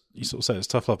as you sort of say it's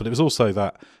tough love, but it was also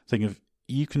that thing of,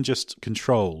 you can just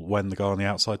control when the guy on the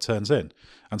outside turns in.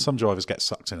 And some drivers get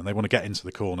sucked in and they want to get into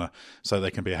the corner so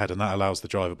they can be ahead, and that allows the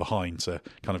driver behind to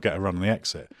kind of get a run on the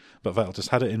exit. But Vettel just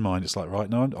had it in mind. It's like, right,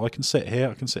 no, I can sit here,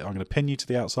 I'm going to pin you to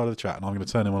the outside of the track and I'm going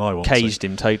to turn in when I want to. Caged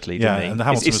him totally, didn't he? And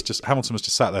Hamilton was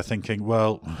just sat there thinking,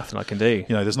 well, nothing I can do.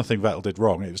 There's nothing Vettel did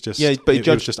wrong. It was just, it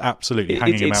was just absolutely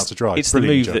hanging him out to dry. It's the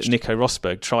move that Nico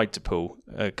Rosberg tried to pull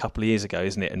a couple of years ago,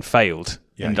 isn't it? And failed.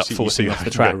 Ended up forcing off the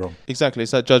track. Exactly,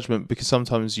 it's that judgment, because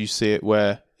sometimes you see it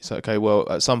where it's like, okay,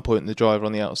 well, at some point the driver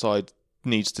on the outside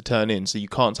needs to turn in, so you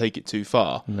can't take it too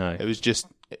far. No, it was just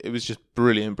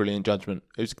brilliant judgment.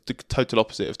 It was the total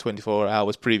opposite of 24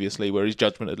 hours previously, where his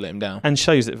judgment had let him down. And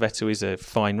shows that Vettel is a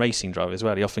fine racing driver as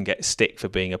well. He often gets stick for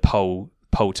being a pole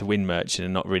to win merchant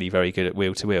and not really very good at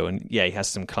wheel to wheel. And he has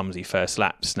some clumsy first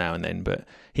laps now and then, but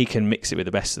he can mix it with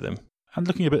the best of them. And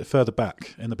looking a bit further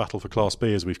back in the battle for Class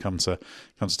B, as we've come to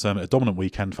term, a dominant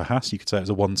weekend for Haas. You could say it was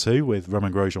a 1-2 with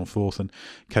Romain Grosjean 4th and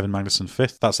Kevin Magnussen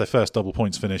 5th. That's their first double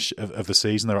points finish of the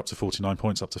season. They're up to 49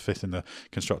 points, up to 5th in the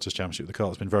Constructors' Championship. The car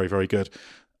has been very, very good.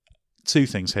 Two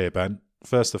things here, Ben.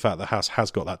 First, the fact that Haas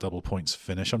has got that double points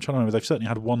finish. I'm trying to remember, they've certainly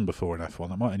had one before in F1.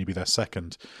 That might only be their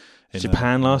second.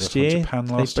 Japan last year?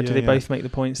 Did they both make the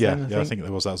points then? I think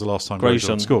that was the last time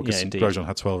Grosjean scored, because Grosjean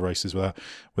had 12 races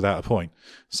without a point.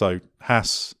 So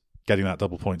Haas getting that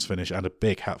double points finish and a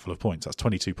big hatful of points. That's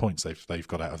 22 points they've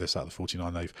got out of this, out of the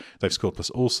 49 they've scored, plus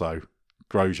also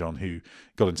Grosjean, who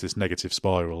got into this negative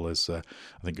spiral, as I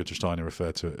think Gunther Steiner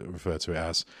referred to it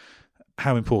as.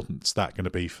 How important is that going to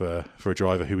be for a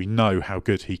driver who we know how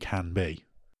good he can be?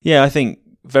 Yeah, I think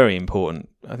very important.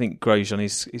 I think Grosjean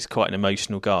is quite an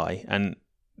emotional guy, and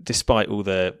despite all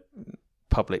the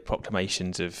public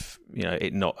proclamations of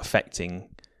it not affecting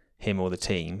him or the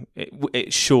team,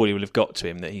 it surely will have got to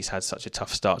him that he's had such a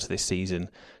tough start to this season.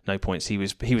 No points. He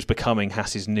was becoming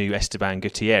Haas's new Esteban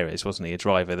Gutierrez, wasn't he? A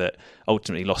driver that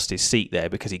ultimately lost his seat there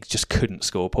because he just couldn't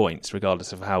score points,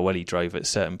 regardless of how well he drove at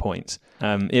certain points.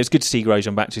 It was good to see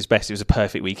Grosjean back to his best. It was a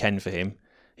perfect weekend for him.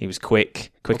 He was quicker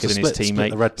than his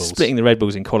teammate. Splitting the Red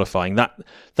Bulls in qualifying.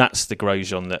 That's the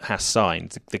Grosjean that Haas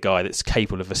signed, the guy that's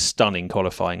capable of a stunning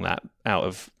qualifying lap out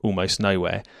of almost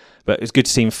nowhere. But it was good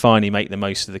to see him finally make the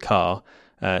most of the car,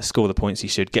 score the points he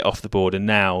should, get off the board, and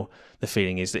now the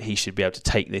feeling is that he should be able to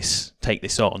take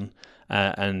this on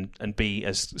and be,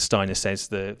 as Steiner says,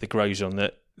 the Grosjean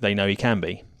that they know he can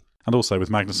be. And also with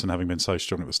Magnussen having been so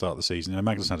strong at the start of the season,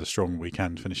 Magnussen had a strong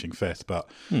weekend, finishing 5th, but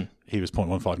he was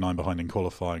 0.159 behind in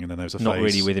qualifying, and then there was a phase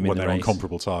really with him when they were race. on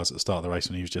comparable tyres at the start of the race,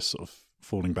 when he was just sort of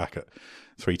falling back at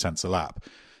 0.3 a lap.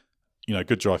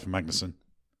 Good drive from Magnussen,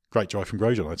 great drive from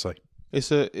Grosjean, I'd say.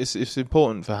 It's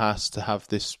important for Haas to have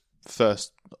this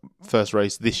first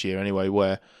race this year anyway,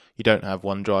 where you don't have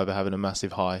one driver having a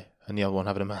massive high and the other one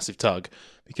having a massive tug,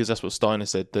 because that's what Steiner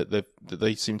said, that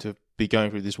they seem to be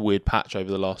going through this weird patch over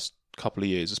the last couple of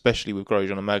years, especially with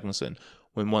Grosjean and Magnussen.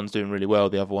 When one's doing really well,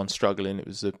 the other one's struggling. It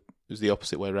was the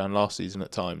opposite way around last season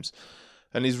at times.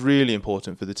 And it's really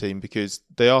important for the team because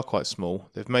they are quite small.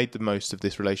 They've made the most of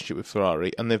this relationship with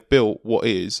Ferrari, and they've built what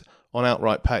is, on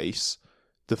outright pace,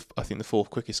 I think the 4th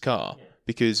quickest car.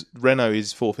 Because Renault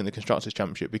is 4th in the Constructors'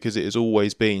 Championship because it has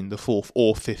always been the 4th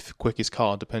or 5th quickest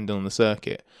car, depending on the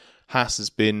circuit. Haas has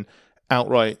been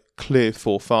outright clear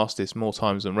 4th fastest more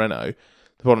times than Renault.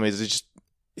 The problem is it's just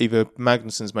either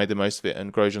Magnussen's made the most of it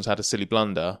and Grosjean's had a silly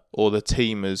blunder, or the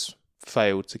team has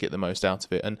failed to get the most out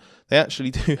of it. And they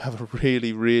actually do have a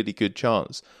really, really good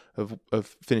chance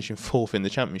of finishing 4th in the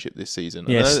championship this season.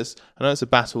 Yes. I know it's a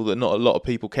battle that not a lot of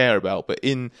people care about, but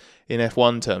in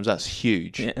F1 terms, that's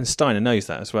huge. Yeah, and Steiner knows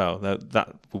that as well.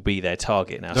 That will be their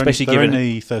target now, they're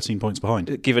only 13 points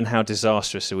behind. Given how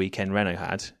disastrous a weekend Renault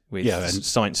had, with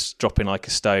Sainz dropping like a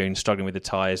stone, struggling with the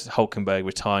tyres, Hülkenberg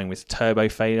retiring with turbo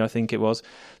failure, I think it was.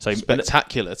 So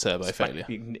spectacular turbo failure.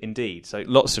 Indeed. So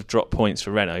lots of drop points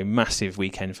for Renault, massive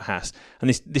weekend for Haas. And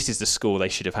this is the score they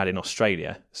should have had in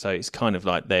Australia. So it's kind of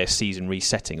like their season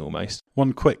resetting almost.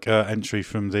 One quick entry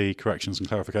from the Corrections and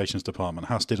Clarifications Department.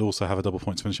 Haas did also have a double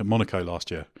points finish at Monaco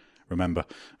last year, remember,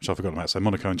 which I forgot about. So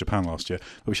Monaco and Japan last year.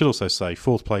 But we should also say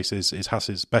 4th place is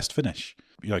Haas's best finish.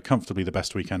 Comfortably the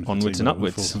best weekend for onwards the team, and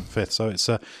upwards. 4th and 5th. So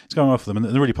it's going well for them.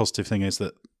 And the really positive thing is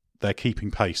that they're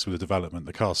keeping pace with the development.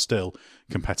 The car's still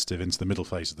competitive into the middle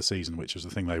phase of the season, which was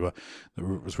the thing that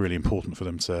was really important for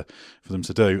them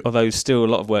to do. Although still a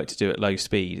lot of work to do at low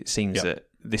speed. It seems that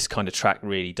this kind of track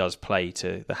really does play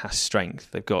to the Haas strength.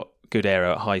 They've got good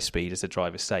aero at high speed, as the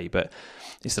drivers say, but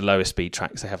it's the lower speed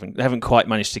tracks they haven't quite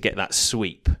managed to get that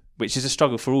sweep which is a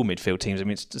struggle for all midfield teams. I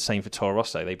mean, it's the same for Toro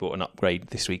Rosso. They bought an upgrade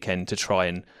this weekend to try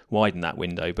and widen that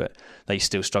window, but they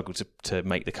still struggle to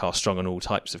make the car strong on all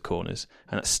types of corners,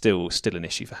 and that's still an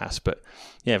issue for Haas. But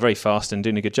yeah, very fast and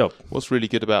doing a good job. What's really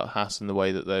good about Haas and the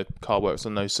way that their car works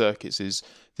on those circuits is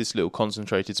this little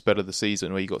concentrated spell of the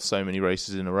season where you got so many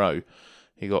races in a row.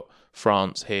 You got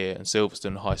France here and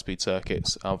Silverstone, high-speed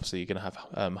circuits. Obviously, you're going to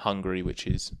have Hungary, which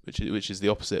is the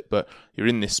opposite. But you're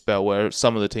in this spell where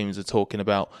some of the teams are talking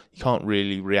about you can't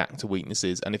really react to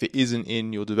weaknesses, and if it isn't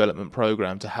in your development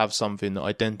program to have something that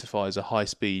identifies a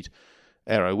high-speed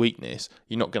aero weakness,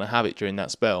 you're not going to have it during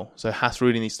that spell. So Haas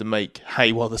really needs to make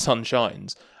hay while the sun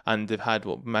shines. And they've had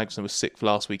Magnussen was 6th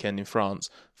last weekend in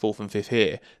France, 4th and 5th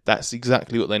here. That's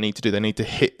exactly what they need to do. They need to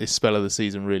hit this spell of the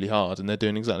season really hard, and they're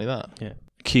doing exactly that. Yeah.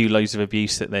 Cue loads of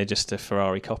abuse that they're just a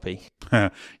Ferrari copy. Yeah,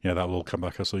 that will come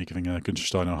back. I saw you giving Günther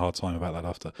Steiner a hard time about that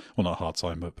after. Well, not a hard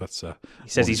time, but he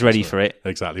says he's ready for it.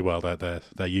 Exactly. Well,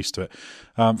 they're used to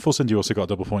it. Force India also got a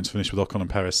double points finish with Ocon and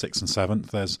Perez 6th and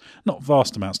 7th. There's not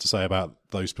vast amounts to say about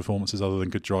those performances other than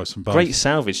good drives from both. Great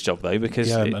salvage job though, because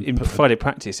in Friday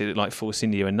practice it looked like Force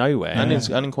India were nowhere, and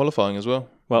in qualifying as well.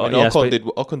 Well,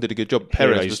 Ocon did a good job.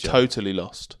 Perez was totally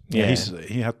lost.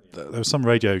 Yeah, there was some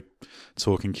radio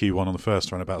talk in Q1 on the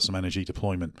first run about some energy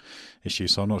deployment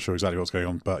issues, so I'm not sure exactly what's going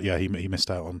on. But yeah, he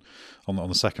missed out on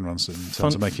the second run in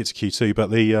terms of making it to Q2. But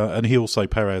and he also,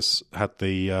 Perez had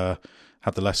the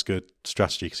less good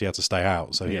strategy because he had to stay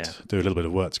out, so he had to do a little bit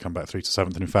of work to come back through to 7th.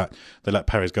 And in fact, they let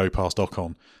Perez go past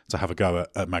Ocon to have a go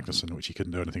at Magnussen, which he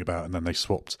couldn't do anything about, and then they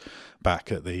swapped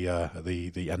back at the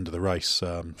end of the race.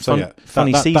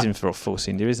 Funny season for Force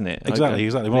India, isn't it? Exactly.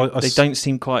 Well, they don't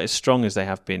seem quite as strong as they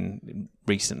have been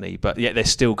recently, but yet they're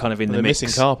still kind of in the mix. They're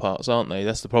missing car parts, aren't they?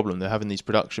 That's the problem. They're having these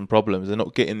production problems. They're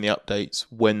not getting the updates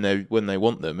when they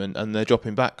want them, and they're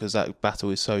dropping back because that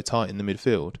battle is so tight in the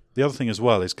midfield. The other thing as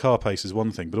well is car pace is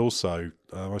one thing, but also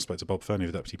I spoke to Bob Fernie,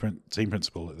 the deputy team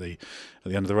principal, at the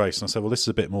end of the race, and I said, well, this is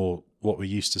a bit more what we're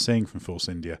used to seeing from Force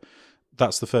India.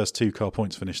 That's the first 2 car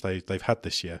points finish they've had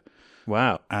this year.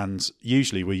 Wow. And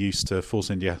usually we're used to Force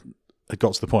India had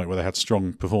got to the point where they had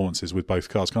strong performances with both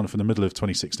cars, kind of from the middle of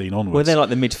 2016 onwards. Well, they're like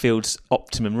the midfield's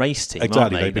optimum race team, exactly.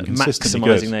 Aren't they? They've been consistently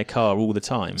maximising good. their car all the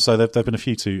time. So there've been a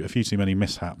few too many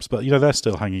mishaps, but they're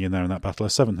still hanging in there in that battle.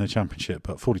 They're 7th in the championship,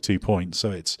 but 42 points.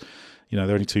 So it's they're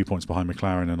only 2 points behind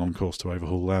McLaren and on course to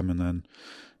overhaul them, and then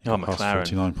McLaren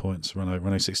 49 points,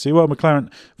 Renault 62. Well,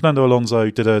 McLaren, Fernando Alonso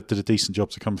did a decent job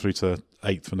to come through to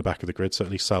 8th from the back of the grid, so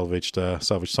at least salvaged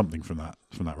something from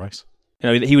that race.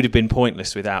 He would have been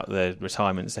pointless without the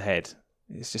retirements ahead.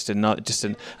 It's just and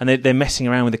they're messing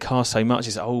around with the car so much.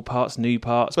 It's old parts, new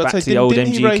parts, back to the old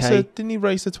MGK. Didn't he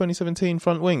race the 2017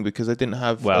 front wing because they didn't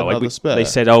have another spare? They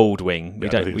said old wing. We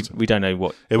don't know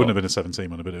what. It wouldn't have been a 17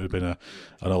 one, but it would have been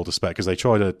an older spec because they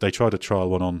tried a trial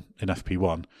one on in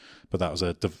FP1, but that was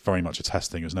very much a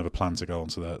testing. It was never planned to go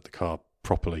onto the car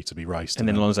properly to be raced. And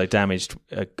then Alonso damaged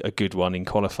a good one in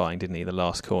qualifying, didn't he? The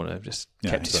last corner just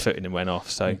kept his foot in and went off.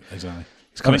 So exactly.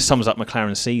 It kind of sums up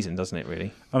McLaren's season, doesn't it,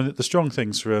 really? I mean, the strong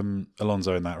things from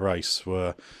Alonso in that race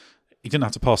were he didn't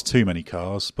have to pass too many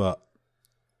cars, but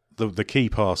the key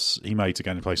pass he made to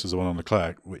gain a place was the one on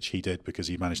Leclerc, which he did because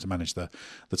he managed to manage the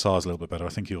tyres a little bit better. I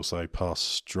think he also passed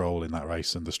Stroll in that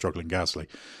race and the struggling Gasly.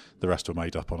 The rest were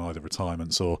made up on either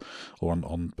retirements or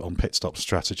on pit stop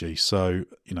strategy. So,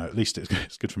 at least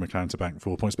it's good for McLaren to bank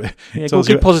 4 points. But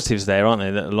good positives there, aren't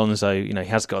there? That Alonso, he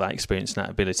has got that experience and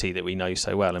that ability that we know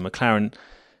so well. And McLaren,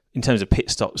 in terms of pit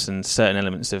stops and certain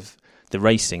elements of the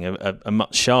racing, are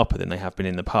much sharper than they have been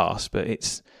in the past. But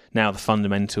it's now the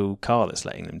fundamental car that's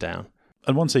letting them down.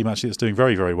 And one team actually that's doing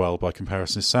very, very well by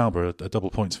comparison is Sauber, a double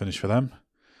points finish for them.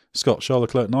 Charles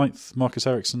Leclerc 9th, Marcus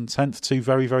Ericsson 10th, 2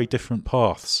 very, very different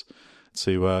paths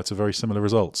to very similar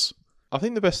results. I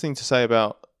think the best thing to say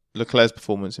about Leclerc's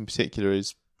performance in particular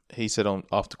is he said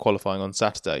after qualifying on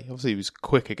Saturday, obviously he was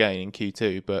quick again in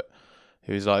Q2, but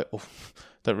he was like,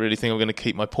 don't really think I'm going to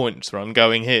keep my points run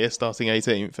going here, starting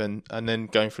 18th and then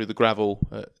going through the gravel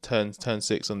at turn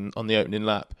 6 on the opening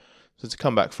lap. So to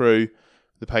come back through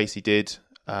the pace he did,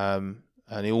 and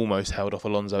he almost held off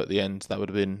Alonso at the end. That would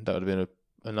have been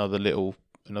another little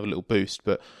boost,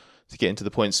 but to get into the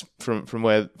points from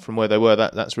where they were,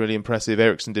 that's really impressive.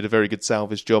 Ericsson did a very good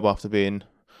salvage job after being,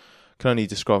 can only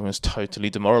describe him as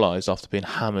totally demoralised after being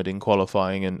hammered in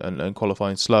qualifying and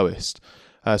qualifying slowest.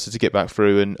 So to get back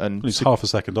through and he's half a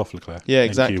second off Leclerc. Yeah,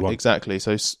 exactly.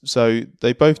 So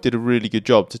they both did a really good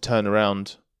job to turn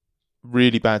around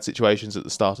really bad situations at the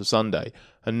start of Sunday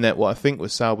and net what I think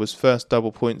was Sauber's first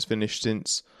double points finish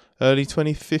since early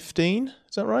 2015.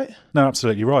 Is that right? No,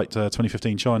 absolutely right.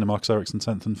 2015 China, Marcus Ericsson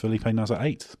 10th and Felipe Nasr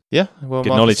 8th. Yeah, well,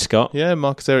 Good knowledge, Scott. Yeah,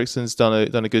 Marcus Ericsson's done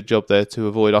a good job there to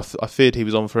avoid. I feared he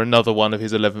was on for another one of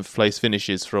his 11th place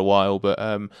finishes for a while, but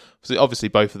obviously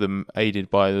both of them aided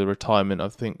by the retirement. I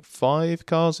think 5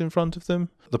 cars in front of them.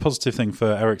 The positive thing for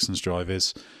Ericsson's drive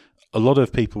is a lot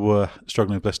of people were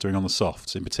struggling with blistering on the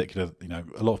softs. In particular,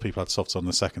 a lot of people had softs on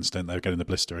the second stint. They were getting the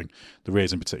blistering. The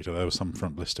rears in particular, there were some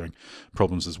front blistering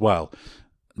problems as well.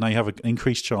 Now you have an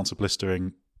increased chance of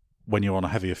blistering when you're on a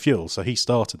heavier fuel. So he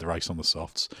started the race on the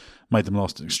softs, made them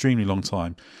last an extremely long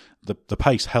time. The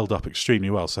pace held up extremely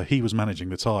well. So he was managing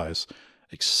the tyres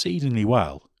exceedingly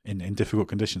well in difficult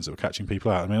conditions that were catching people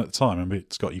out. I mean, at the time,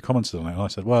 Scott, you commented on it, and I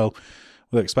said, well,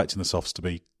 we're expecting the softs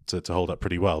to hold up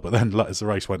pretty well. But then as the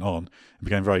race went on, it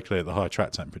became very clear that the higher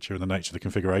track temperature and the nature of the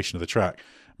configuration of the track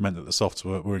meant that the softs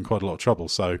were in quite a lot of trouble.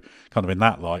 So kind of in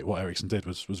that light, what Ericsson did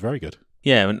was very good.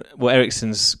 Yeah, and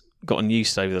Ericsson's gotten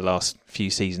used over the last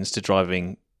few seasons to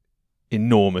driving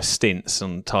enormous stints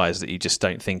on tyres that you just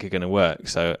don't think are going to work.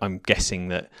 So I'm guessing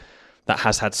that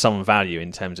has had some value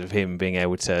in terms of him being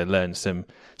able to learn some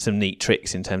neat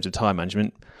tricks in terms of tyre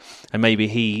management. And maybe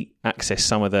he accessed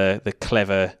some of the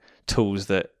clever tools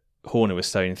that Horner was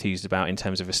so enthused about in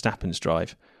terms of Verstappen's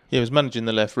drive. Yeah, it was managing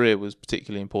the left rear was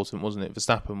particularly important, wasn't it?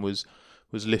 Verstappen was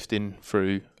lifting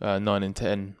through 9 and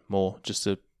 10 more just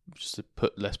to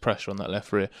put less pressure on that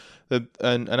left rear.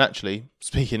 And actually,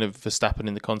 speaking of Verstappen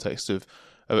in the context of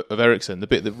Ericsson, the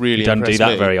bit that really don't do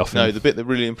that very often. No, the bit that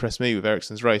really impressed me with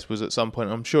Ericsson's race was at some point,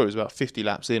 I'm sure it was about 50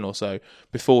 laps in or so,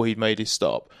 before he'd made his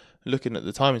stop, looking at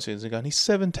the timing sequence and going, he's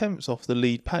 7 tenths off the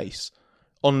lead pace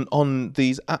on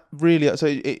these really. So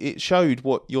it showed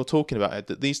what you're talking about, Ed,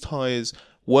 that these tyres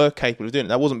were capable of doing it.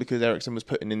 That wasn't because Ericsson was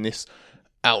putting in this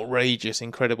outrageous,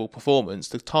 incredible performance.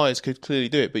 The tyres could clearly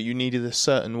do it, but you needed a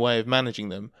certain way of managing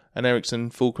them, and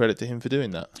Ericsson, full credit to him for doing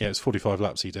that. Yeah, it was 45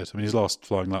 laps he did. I mean, his last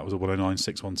flying lap was a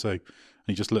 109.612, and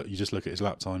you just look at his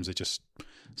lap times; they just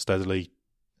steadily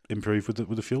improve with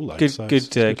the fuel load.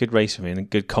 Good race for me, and a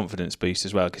good confidence boost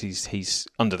as well, because he's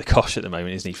under the cosh at the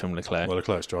moment, isn't he, from Leclerc? Well,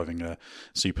 Leclerc's driving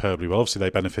superbly well. Obviously, they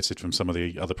benefited from some of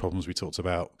the other problems we talked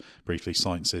about briefly.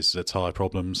 Sainz's tyre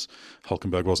problems.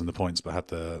 Hulkenberg was in the points, but had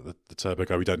the turbo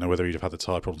go. We don't know whether he'd have had the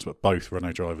tyre problems, but both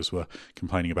Renault drivers were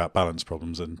complaining about balance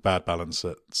problems and bad balance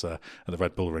at the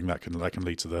Red Bull Ring. That can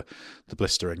lead to the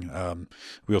blistering.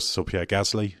 We also saw Pierre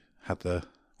Gasly had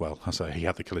he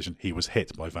had the collision. He was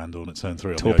hit by Van Dorn at turn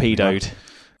 3. Torpedoed.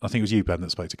 I think it was you, Ben,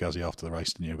 that spoke to Gasly after the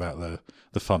race, didn't you, about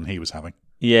the fun he was having?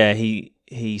 Yeah,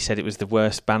 he said it was the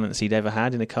worst balance he'd ever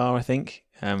had in a car, I think.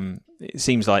 It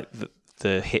seems like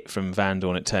the hit from Van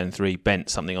Dorn at turn 3 bent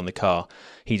something on the car.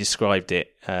 He described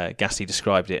it, Gasly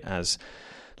described it as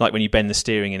like when you bend the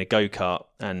steering in a go-kart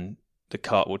and the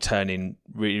kart will turn in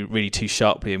really, really too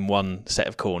sharply in one set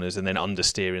of corners and then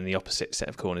understeer in the opposite set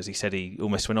of corners. He said he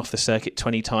almost went off the circuit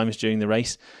 20 times during the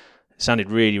race. It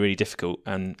sounded really, really difficult.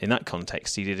 And in that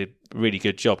context, he did a really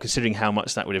good job, considering how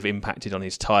much that would have impacted on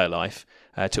his tyre life,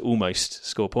 to almost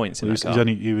score points in that car.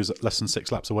 He was less than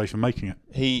 6 laps away from making it.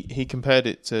 He compared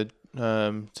it to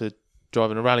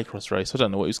driving a rallycross race. I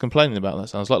don't know what he was complaining about. That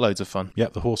sounds like loads of fun. Yeah,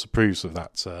 the horse approves of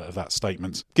that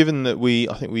statement. Given that we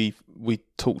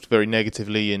talked very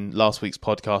negatively in last week's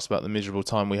podcast about the miserable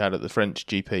time we had at the French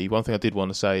GP, one thing I did want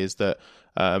to say is that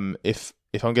if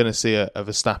I'm going to see a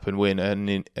Verstappen win,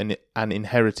 an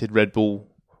inherited Red Bull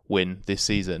win this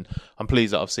season, I'm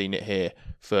pleased that I've seen it here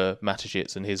for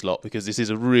Mateschitz and his lot, because this is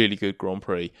a really good Grand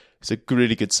Prix. It's a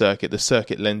really good circuit. The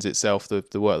circuit lends itself, the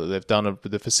work that they've done,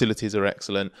 the facilities are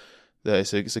excellent.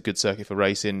 It's a good circuit for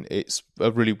racing. It's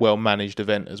a really well managed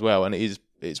event as well, and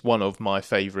it's one of my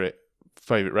favourite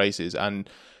races. And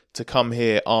to come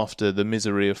here after the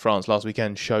misery of France last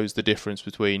weekend shows the difference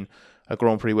between a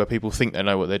Grand Prix where people think they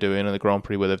know what they're doing and a Grand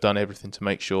Prix where they've done everything to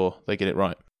make sure they get it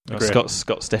right. Scott's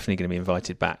definitely going to be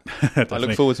invited back. I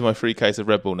look forward to my free case of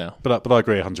Red Bull now. But I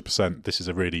agree 100%. This is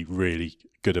a really, really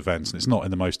good event, and it's not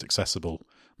in the most accessible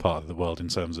part of the world in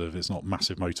terms of it's not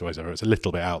massive motorways area. It's a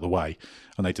little bit out of the way,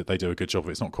 and they do a good job of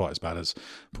it. It's not quite as bad as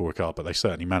Paul Ricard, but they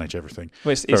certainly manage everything.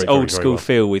 Well, it's old school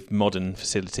feel with modern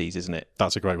facilities, isn't it?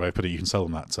 That's a great way of putting it. You can sell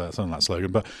them that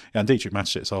slogan. But and Dietrich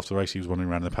Mateschitz, after the race, he was wandering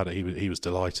around the paddock. He was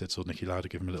delighted. Saw Niki Lauda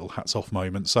give him a little hats off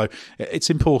moment. So it's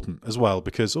important as well,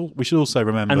 because we should also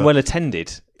remember, and well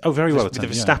attended. Oh, very well With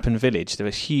attended. the Verstappen village, there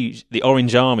was huge. The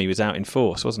Orange Army was out in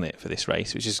force, wasn't it, for this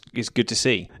race, which is good to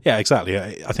see. Yeah, exactly.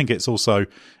 I think it's also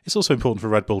important for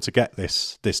Red Bull to get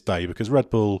this day, because Red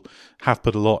Bull have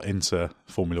put a lot into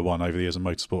Formula One over the years and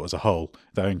motorsport as a whole.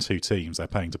 They own 2 teams. They're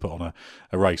paying to put on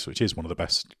a race, which is one of the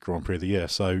best Grand Prix of the year.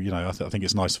 So, I think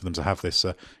it's nice for them to have this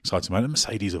exciting moment. And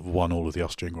Mercedes have won all of the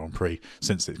Austrian Grand Prix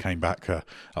since it came back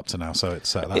up to now. So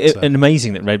it's and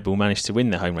amazing that Red Bull managed to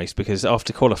win the home race, because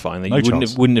after qualifying, you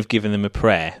wouldn't have given them a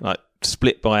prayer. Like,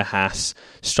 split by a Haas,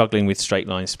 struggling with straight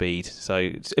line speed. So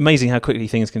it's amazing how quickly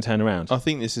things can turn around. I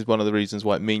think this is one of the reasons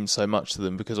why it means so much to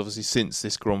them, because obviously since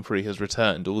this Grand Prix has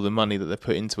returned, all the money that they've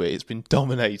put into it, it's been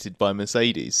dominated by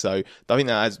Mercedes. So I think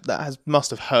that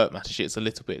must have hurt Mateschitz a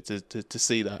little bit to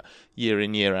see that year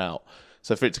in, year out.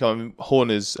 So for it to come,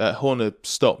 Horner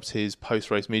stopped his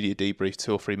post-race media debrief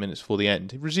 2 or 3 minutes before the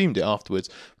end. He resumed it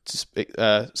afterwards,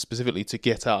 specifically to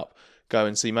get up, go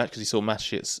and see Matt, because he saw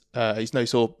Mateschitz. He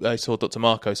saw Dr.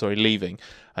 Marco, leaving,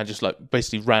 and just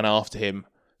basically ran after him,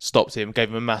 stopped him, gave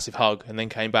him a massive hug, and then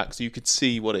came back. So you could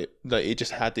see it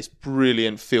just had this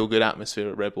brilliant feel-good atmosphere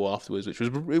at Red Bull afterwards, which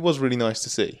was really nice to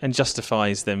see, and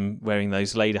justifies them wearing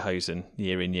those lederhosen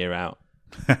year in, year out.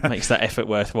 Makes that effort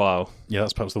worthwhile. Yeah,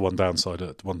 that's perhaps the one downside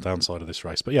of this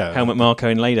race. But yeah, Helmut Marko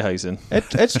in lederhosen.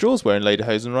 Ed Straw's wearing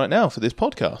lederhosen right now for this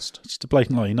podcast. Just a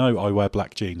blatant lie. I wear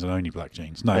black jeans and only black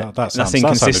jeans. No, that's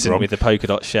inconsistent with the polka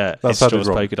dot shirt. Ed Straw's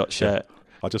polka dot shirt. Yeah.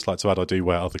 I'd just like to add, I do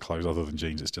wear other clothes other than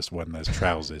jeans. It's just when there's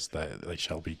trousers, they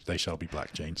shall be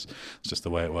black jeans. It's just the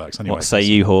way it works. Anyway, what say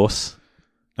you, horse?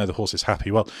 No, the horse is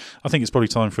happy. Well, I think it's probably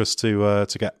time for us to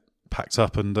get packed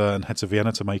up and head to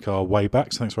Vienna to make our way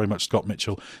back. So thanks very much, Scott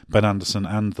Mitchell, Ben Anderson,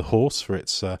 and the horse for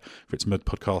its mid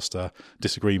podcast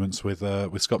disagreements with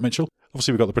Scott Mitchell.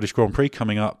 Obviously, we've got the British Grand Prix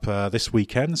coming up this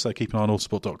weekend, so keep an eye on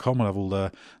autosport.com. We'll have all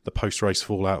the post-race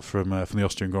fallout from the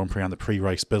Austrian Grand Prix and the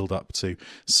pre-race build-up to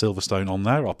Silverstone on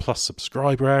there. Our Plus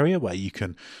subscriber area, where you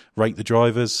can rate the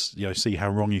drivers, see how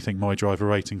wrong you think my driver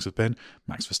ratings have been.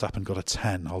 Max Verstappen got a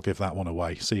 10. I'll give that one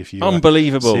away. See if you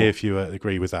unbelievable. See if you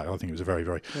agree with that. I think it was a very,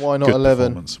 very why not good 11?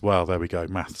 Performance. Well, there we go.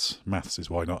 Maths is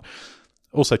why not.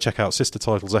 Also, check out Sister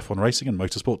Titles F1 Racing and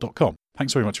motorsport.com.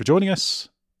 Thanks very much for joining us.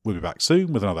 We'll be back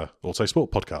soon with another Autosport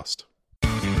podcast.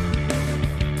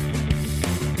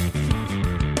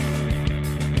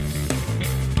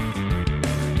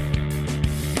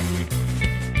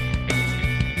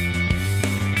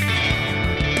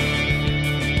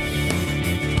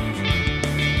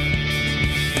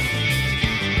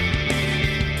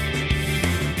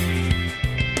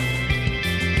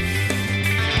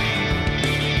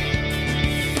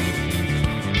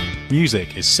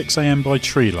 Music is 6am by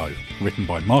Trilo, written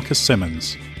by Marcus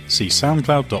Simmons. See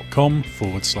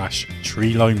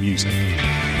soundcloud.com/Trilo Music.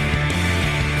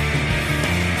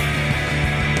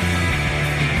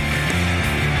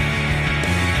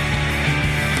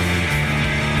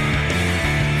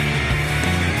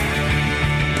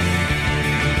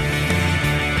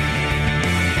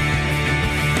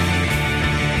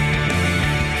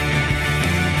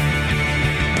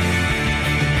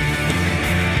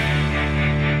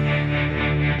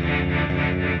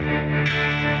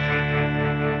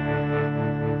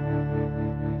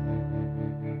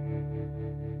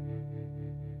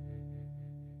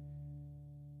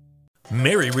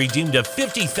 Mary redeemed a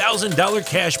 $50,000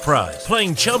 cash prize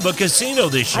playing Chumba Casino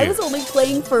this year. I was only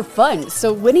playing for fun,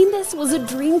 so winning this was a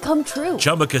dream come true.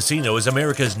 Chumba Casino is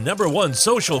America's #1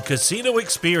 social casino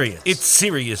experience. It's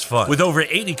serious fun. With over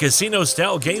 80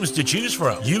 casino-style games to choose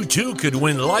from, you too could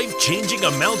win life-changing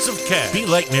amounts of cash. Be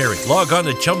like Mary. Log on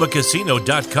to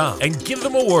ChumbaCasino.com and give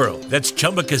them a whirl. That's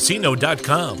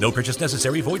ChumbaCasino.com. No purchase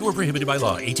necessary. Void where prohibited by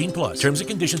law. 18+. Terms and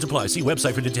conditions apply. See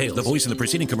website for details. The voice in the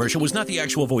preceding commercial was not the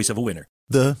actual voice of a winner.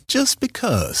 The just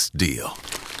because deal.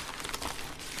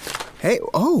 Hey,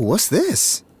 what's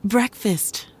this?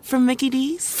 Breakfast from Mickey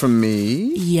D's. From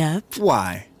me? Yep.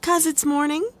 Why? 'Cause it's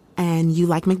morning and you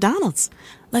like McDonald's.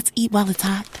 Let's eat while it's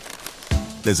hot.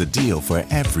 There's a deal for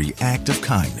every act of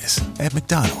kindness at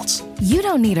McDonald's. You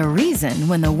don't need a reason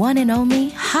when the one and only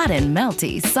hot and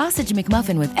melty Sausage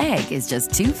McMuffin with egg is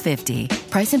just $2.50.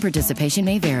 Price and participation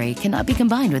may vary. Cannot be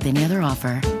combined with any other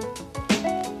offer.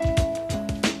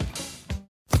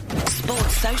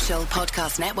 Sports Social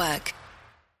Podcast Network.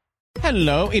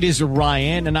 Hello, it is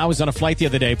Ryan, and I was on a flight the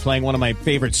other day playing one of my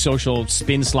favorite social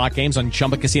spin slot games on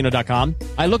ChumbaCasino.com.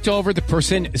 I looked over at the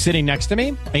person sitting next to me,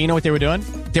 and you know what they were doing?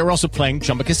 They were also playing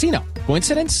Chumba Casino.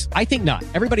 Coincidence? I think not.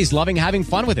 Everybody's loving having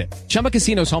fun with it. Chumba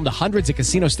Casino is home to hundreds of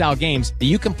casino-style games that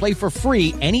you can play for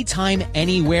free anytime,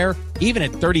 anywhere, even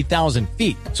at 30,000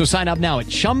 feet. So sign up now at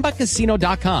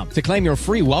ChumbaCasino.com to claim your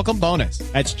free welcome bonus.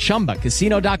 That's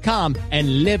ChumbaCasino.com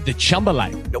and live the Chumba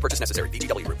life. No purchase necessary.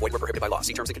 VGW. Void where prohibited by law.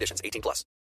 See terms and conditions. 18+.